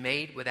circumcision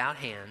made without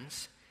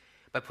hands,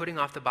 by putting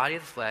off the body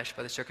of the flesh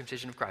by the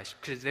circumcision of Christ.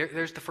 Because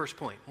there's the first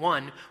point.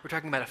 One, we're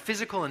talking about a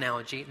physical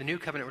analogy. The new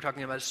covenant, we're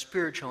talking about a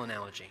spiritual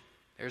analogy.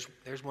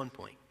 There's one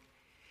point.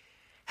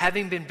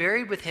 Having been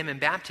buried with him in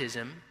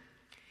baptism,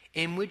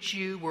 in which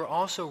you were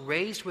also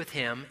raised with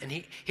him,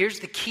 and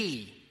here's the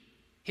key.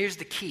 Here's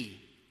the key.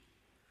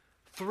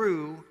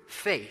 Through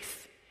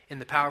faith in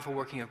the powerful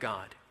working of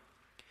God.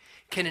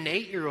 Can an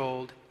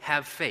 8-year-old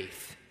have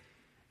faith?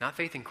 Not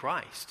faith in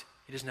Christ.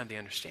 He doesn't have the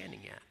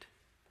understanding yet.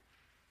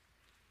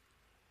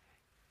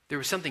 There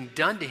was something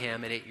done to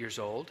him at 8 years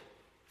old,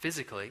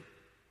 physically,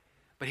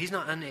 but he's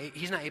not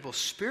able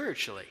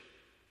spiritually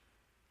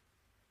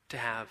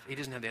he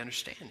doesn't have the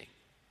understanding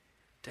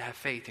to have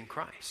faith in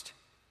Christ.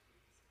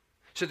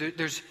 So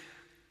does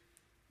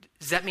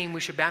that mean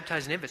we should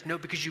baptize an infant? No,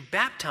 because you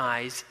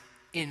baptize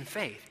in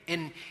faith.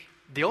 In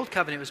the old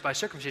covenant was by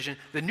circumcision.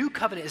 The new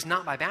covenant is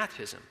not by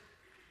baptism.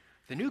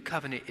 The new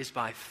covenant is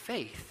by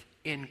faith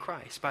in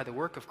Christ, by the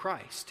work of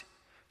Christ.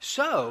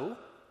 So,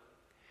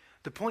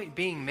 the point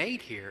being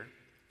made here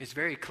is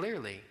very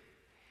clearly,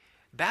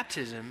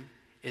 baptism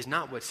is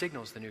not what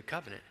signals the new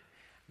covenant.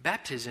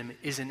 Baptism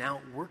is an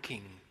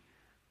outworking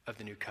of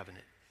the new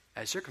covenant.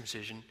 As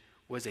circumcision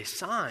was a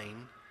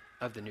sign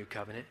of the new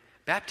covenant,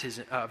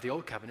 baptism of the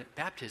old covenant,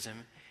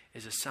 baptism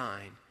is a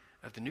sign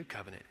of the new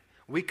covenant.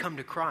 We come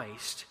to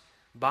Christ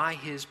by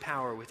his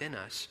power within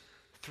us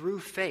through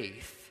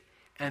faith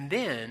and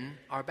then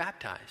are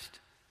baptized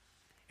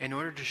in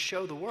order to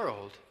show the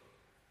world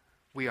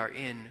we are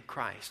in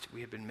Christ.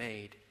 We have been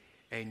made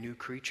a new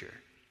creature.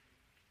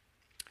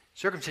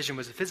 Circumcision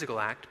was a physical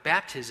act.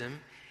 Baptism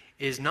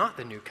is not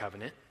the new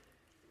covenant,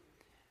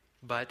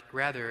 but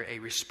rather a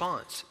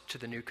response to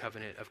the new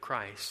covenant of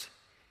Christ,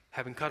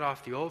 having cut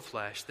off the old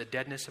flesh, the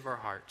deadness of our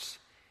hearts,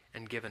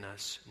 and given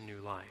us new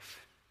life.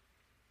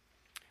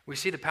 We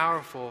see the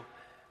powerful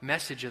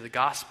message of the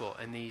gospel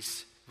in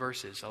these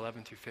verses,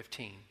 11 through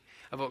 15,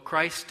 of what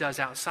Christ does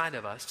outside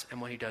of us and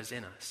what he does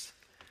in us.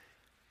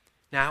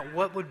 Now,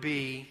 what would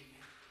be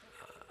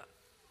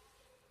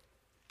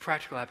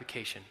practical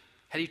application?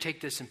 How do you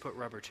take this and put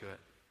rubber to it?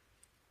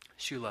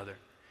 Shoe leather.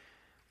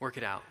 Work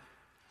it out.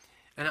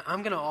 And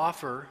I'm going to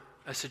offer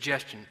a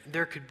suggestion.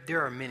 There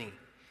are many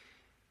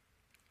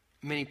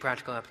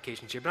practical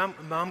applications here, but I'm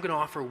going to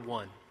offer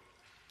one.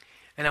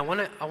 And I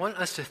want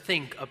us to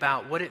think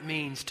about what it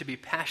means to be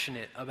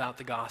passionate about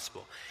the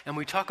gospel. And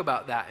we talk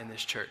about that in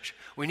this church.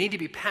 We need to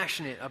be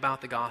passionate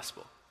about the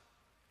gospel.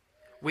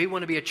 We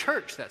want to be a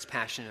church that's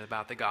passionate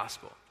about the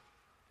gospel.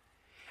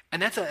 And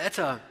that's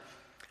a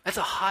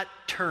hot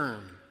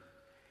term.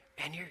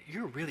 And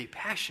you're really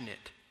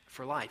passionate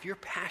for life. You're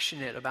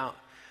passionate about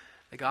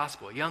the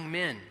gospel. Young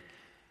men,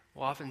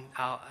 well, often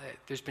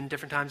there's been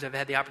different times I've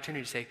had the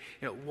opportunity to say,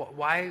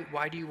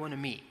 why do you want to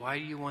meet? Why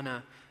do you want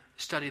to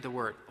study the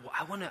word? Well,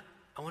 I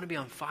want to be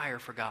on fire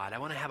for God. I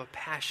want to have a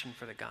passion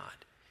for the God.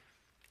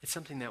 It's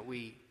something that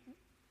we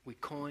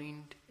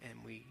coined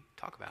and we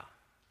talk about.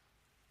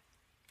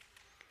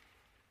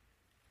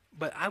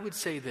 But I would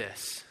say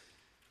this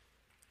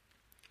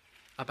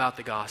about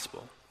the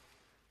gospel,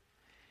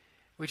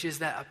 which is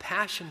that a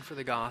passion for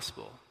the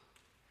gospel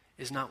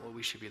is not what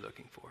we should be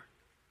looking for.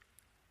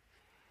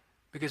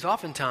 Because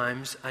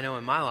oftentimes, I know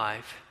in my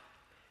life,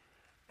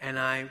 and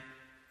I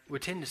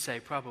would tend to say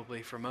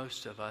probably for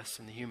most of us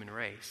in the human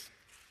race,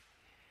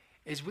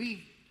 is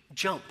we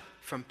jump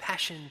from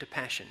passion to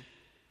passion.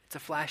 It's a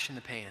flash in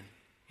the pan,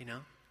 you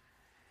know?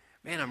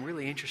 Man, I'm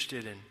really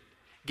interested in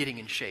getting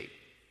in shape.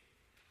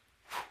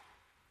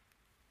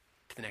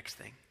 To the next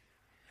thing.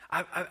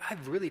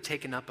 I've really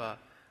taken up a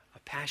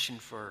passion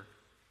for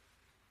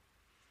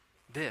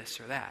this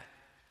or that.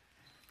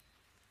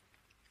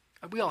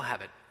 We all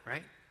have it,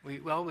 right? We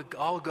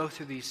all go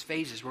through these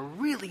phases. We're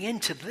really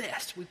into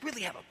this. We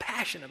really have a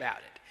passion about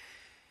it.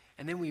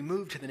 And then we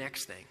move to the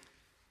next thing.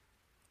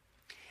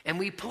 And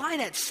we apply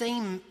that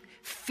same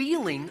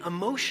feeling,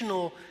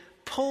 emotional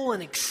pull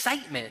and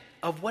excitement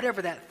of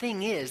whatever that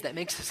thing is that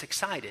makes us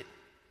excited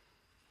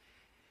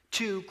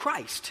to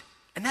Christ.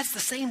 And that's the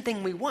same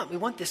thing we want. We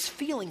want this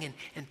feeling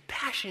and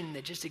passion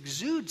that just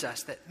exudes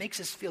us, that makes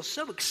us feel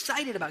so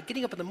excited about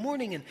getting up in the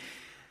morning, and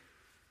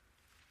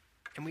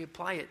we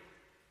apply it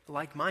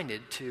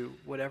like-minded to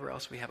whatever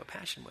else we have a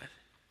passion with.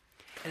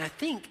 And I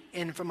think,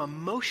 and from an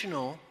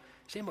emotional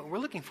standpoint, we're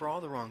looking for all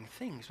the wrong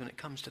things when it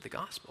comes to the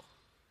gospel.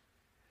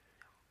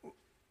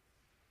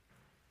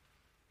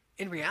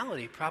 In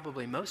reality,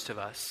 probably most of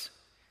us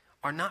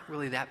are not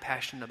really that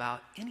passionate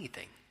about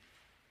anything.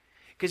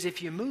 Because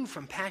if you move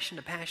from passion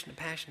to passion to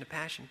passion to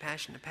passion,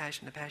 passion to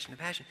passion to passion to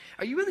passion,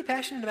 are you really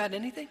passionate about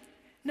anything?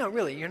 No,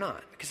 really, you're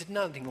not, because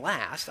nothing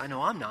lasts. I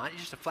know I'm not.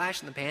 It's just a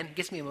flash in the pan. It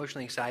gets me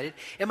emotionally excited.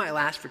 It might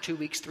last for 2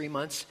 weeks, 3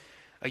 months,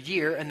 a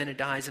year, and then it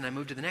dies and I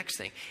move to the next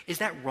thing. Is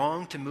that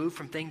wrong to move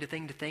from thing to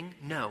thing to thing?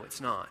 No,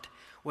 it's not.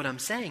 What I'm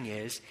saying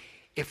is,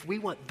 if we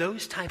want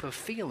those type of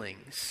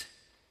feelings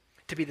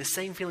to be the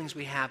same feelings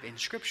we have in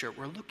Scripture,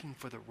 we're looking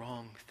for the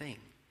wrong thing,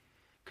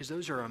 because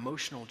those are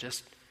emotional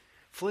just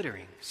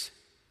flitterings.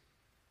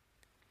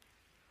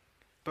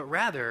 But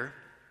rather,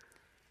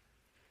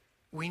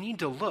 we need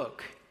to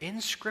look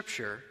in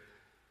Scripture.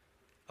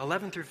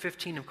 11 through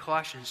 15 of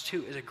Colossians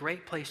 2 is a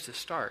great place to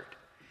start,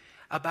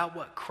 about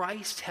what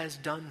Christ has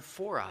done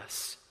for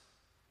us,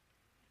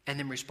 and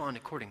then respond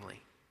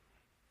accordingly.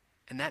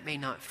 And that may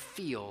not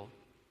feel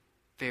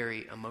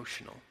very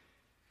emotional.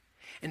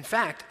 In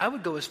fact, I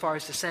would go as far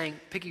as to saying,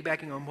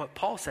 piggybacking on what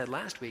Paul said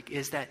last week,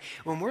 is that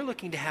when we're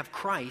looking to have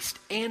Christ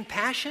and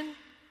passion,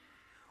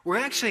 we're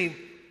actually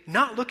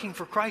not looking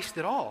for Christ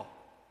at all.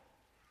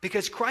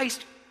 Because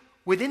Christ,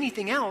 with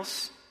anything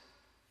else,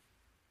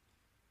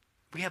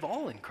 we have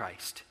all in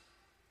Christ.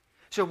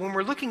 So when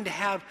we're looking to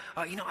have,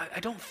 I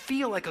don't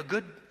feel like a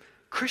good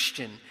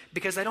Christian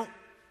because I don't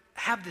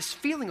have this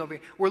feeling over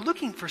here. We're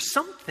looking for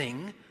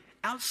something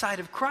outside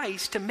of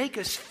Christ to make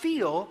us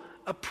feel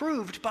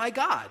approved by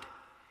God.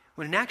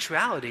 When in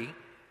actuality,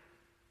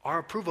 our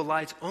approval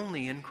lies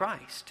only in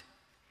Christ.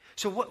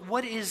 So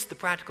what is the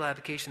practical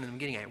application that I'm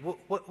getting at?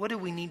 What do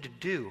we need to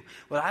do?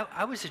 What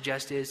I would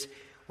suggest is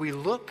we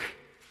look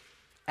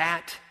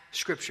at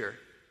Scripture.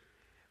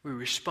 We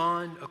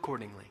respond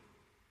accordingly.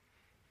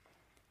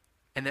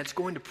 And that's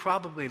going to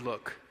probably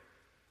look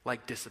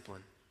like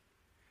discipline.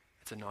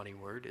 It's a naughty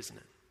word, isn't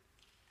it?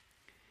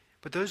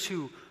 But those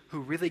who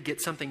really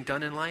get something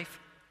done in life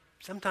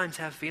sometimes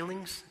have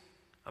feelings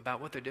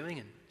about what they're doing,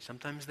 and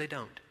sometimes they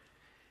don't.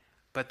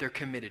 But they're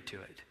committed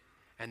to it,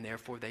 and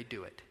therefore they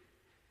do it,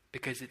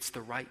 because it's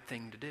the right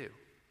thing to do.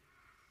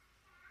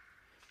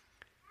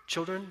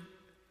 Children,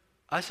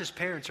 us as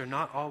parents are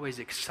not always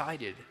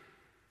excited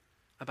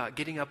about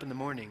getting up in the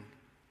morning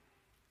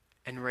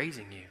and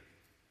raising you.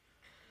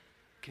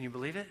 Can you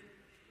believe it?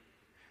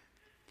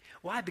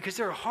 Why? Because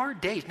there are hard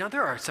days. Now,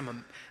 there are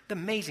some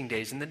amazing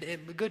days, and the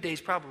good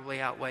days probably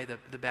outweigh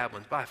the bad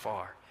ones by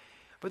far.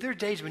 But there are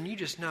days when you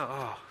just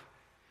know,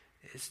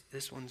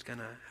 this one's going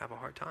to have a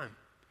hard time.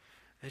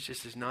 This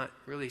just is not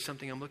really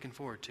something I'm looking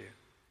forward to.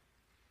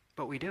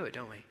 But we do it,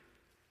 don't we?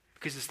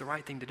 Because it's the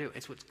right thing to do.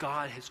 It's what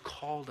God has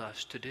called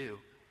us to do.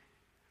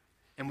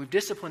 And we've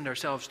disciplined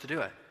ourselves to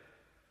do it.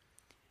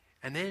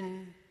 And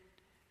then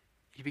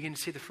you begin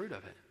to see the fruit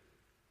of it.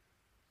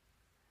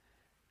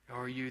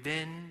 Or you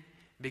then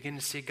begin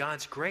to see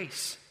God's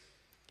grace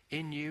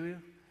in you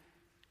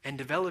and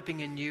developing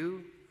in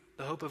you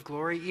the hope of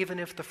glory, even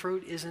if the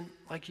fruit isn't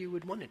like you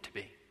would want it to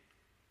be.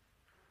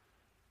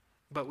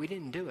 But we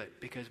didn't do it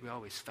because we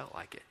always felt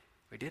like it.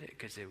 We did it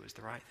because it was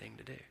the right thing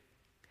to do.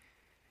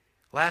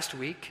 Last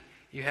week,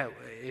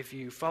 if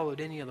you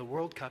followed any of the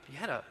World Cup, you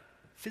had a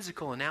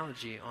physical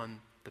analogy on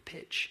the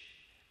pitch.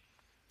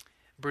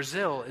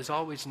 Brazil is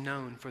always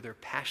known for their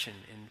passion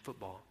in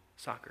football,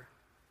 soccer.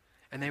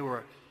 And they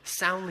were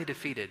soundly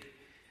defeated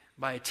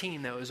by a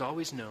team that was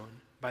always known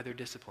by their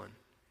discipline.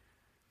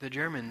 The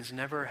Germans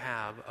never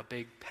have a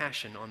big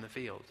passion on the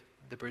field.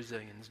 The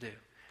Brazilians do.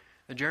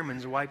 The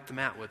Germans wiped them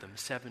out with them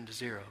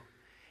 7-0.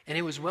 And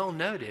it was well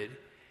noted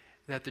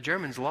that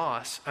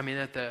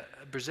the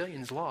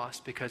Brazilians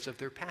lost because of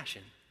their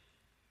passion.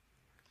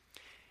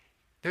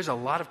 There's a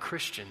lot of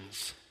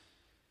Christians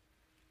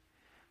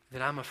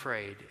that I'm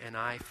afraid, and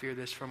I fear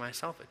this for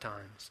myself at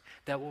times,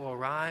 that will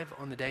arrive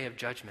on the day of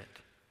judgment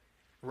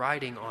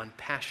riding on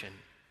passion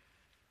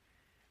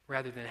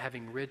rather than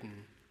having ridden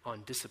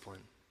on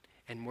discipline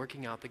and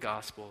working out the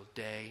gospel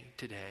day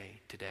to day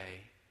to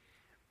day,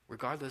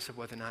 regardless of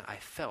whether or not I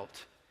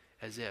felt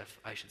as if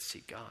I should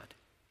seek God.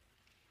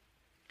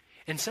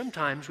 And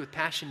sometimes with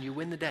passion you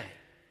win the day.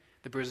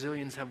 The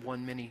Brazilians have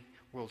won many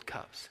World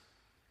Cups.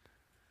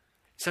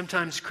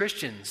 Sometimes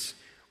Christians,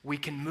 we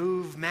can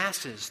move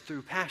masses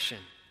through passion.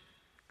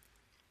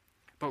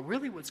 But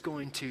really what's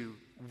going to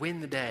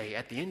win the day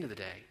at the end of the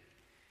day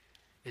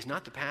is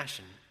not the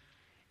passion.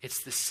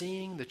 It's the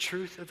seeing the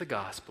truth of the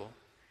gospel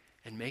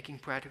and making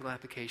practical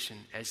application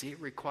as it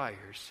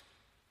requires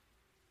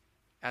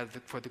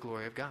for the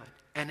glory of God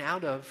and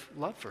out of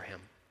love for Him.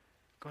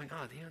 Going,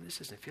 this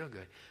doesn't feel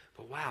good.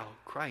 But wow,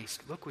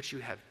 Christ, look what you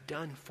have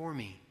done for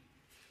me.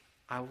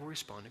 I will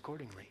respond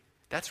accordingly.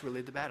 That's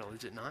really the battle,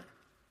 is it not?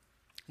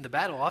 The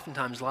battle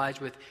oftentimes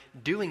lies with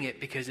doing it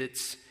because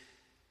it's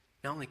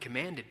not only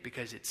commanded,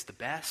 because it's the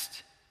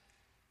best,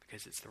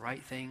 because it's the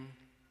right thing,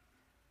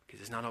 because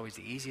it's not always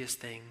the easiest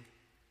thing,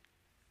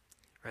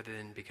 rather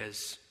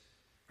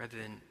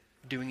than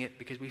doing it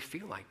because we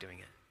feel like doing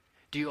it.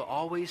 Do you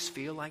always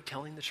feel like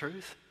telling the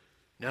truth?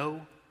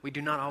 No, we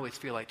do not always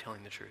feel like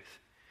telling the truth.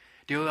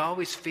 Do you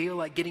always feel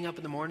like getting up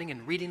in the morning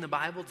and reading the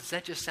Bible? Does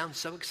that just sound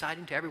so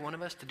exciting to every one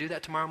of us to do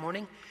that tomorrow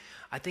morning?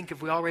 I think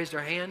if we all raised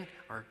our hand,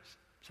 or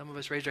some of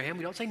us raised our hand,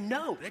 we don't say,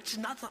 no, that's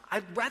not,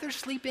 I'd rather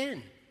sleep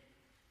in.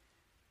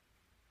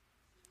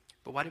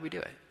 But why do we do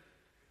it?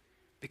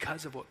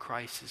 Because of what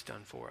Christ has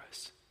done for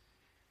us.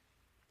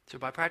 So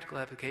by practical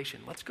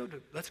application, let's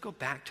go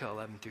back to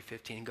 11 through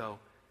 15 and go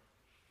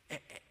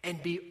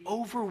and be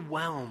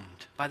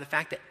overwhelmed by the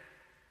fact that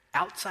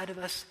outside of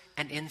us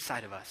and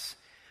inside of us,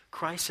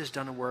 Christ has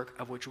done a work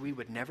of which we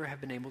would never have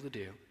been able to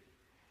do.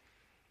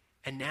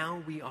 And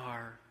now we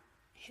are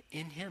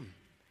in him.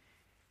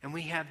 And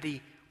we have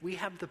the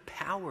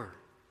power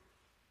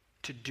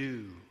to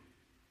do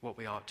what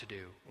we ought to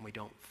do when we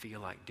don't feel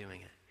like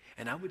doing it.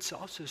 And I would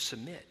also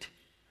submit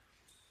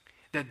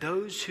that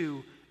those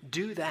who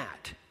do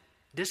that,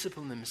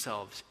 discipline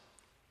themselves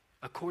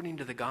according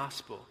to the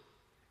gospel,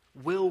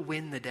 will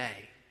win the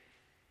day.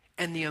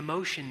 And the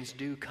emotions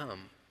do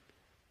come.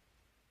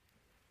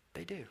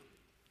 They do.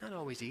 Not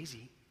always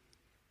easy.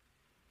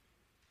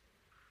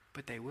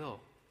 But they will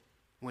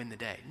win the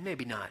day.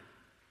 Maybe not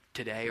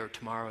today or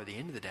tomorrow or the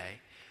end of the day.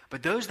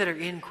 But those that are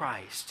in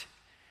Christ,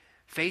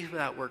 faith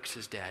without works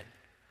is dead.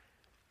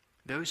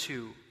 Those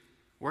who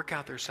work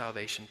out their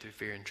salvation through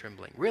fear and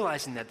trembling,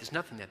 realizing that there's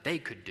nothing that they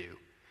could do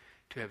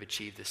to have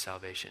achieved this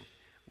salvation,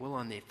 will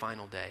on the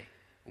final day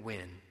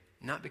win,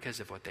 not because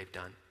of what they've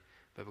done,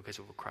 but because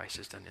of what Christ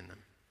has done in them.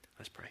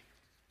 Let's pray.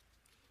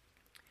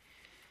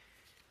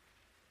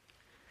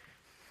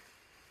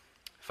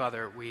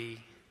 Father, we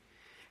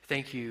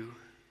thank you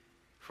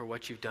for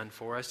what you've done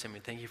for us, and we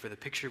thank you for the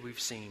picture we've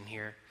seen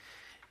here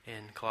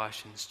in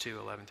Colossians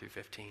 2:11 through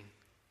 15.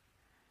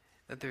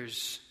 That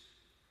there's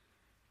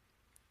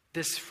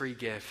this free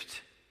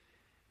gift,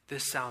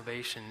 this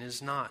salvation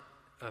is not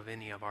of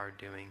any of our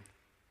doing.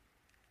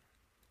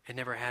 It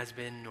never has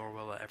been, nor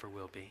will it ever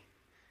will be.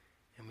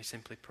 And we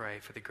simply pray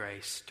for the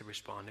grace to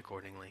respond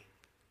accordingly.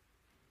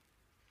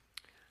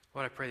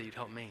 Lord, I pray that you'd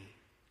help me.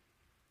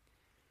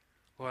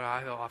 Lord,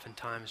 I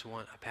oftentimes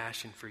want a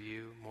passion for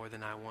you more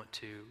than I want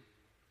to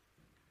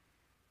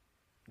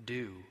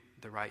do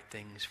the right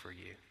things for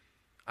you.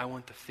 I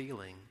want the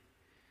feeling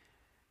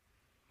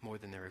more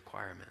than the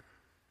requirement.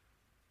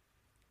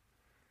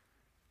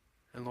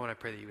 And Lord, I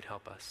pray that you would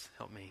help us,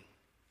 help me,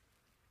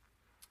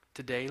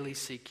 to daily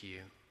seek you,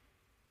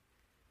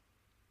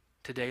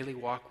 to daily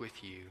walk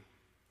with you,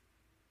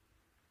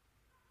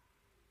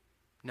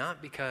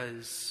 not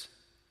because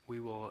we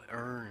will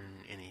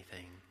earn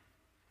anything,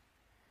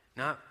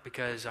 not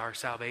because our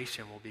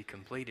salvation will be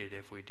completed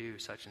if we do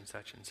such and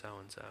such and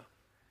so,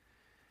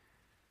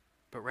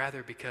 but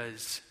rather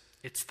because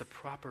it's the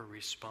proper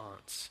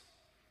response.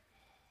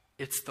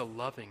 It's the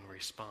loving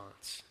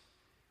response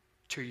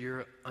to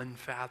your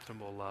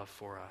unfathomable love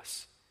for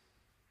us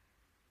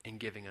in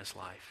giving us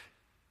life.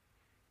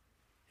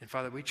 And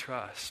Father, we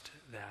trust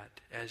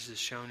that, as is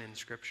shown in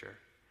Scripture,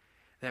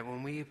 that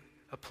when we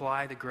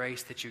apply the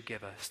grace that you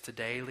give us to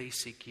daily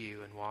seek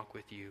you and walk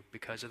with you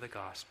because of the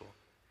gospel,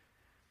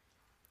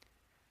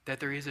 that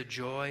there is a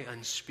joy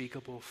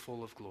unspeakable,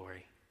 full of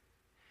glory.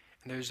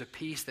 And there's a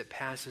peace that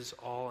passes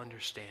all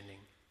understanding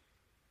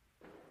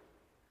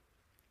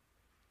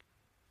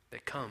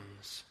that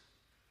comes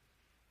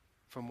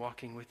from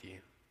walking with you.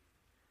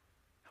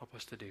 Help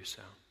us to do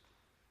so.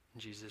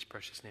 In Jesus'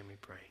 precious name we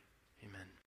pray. Amen.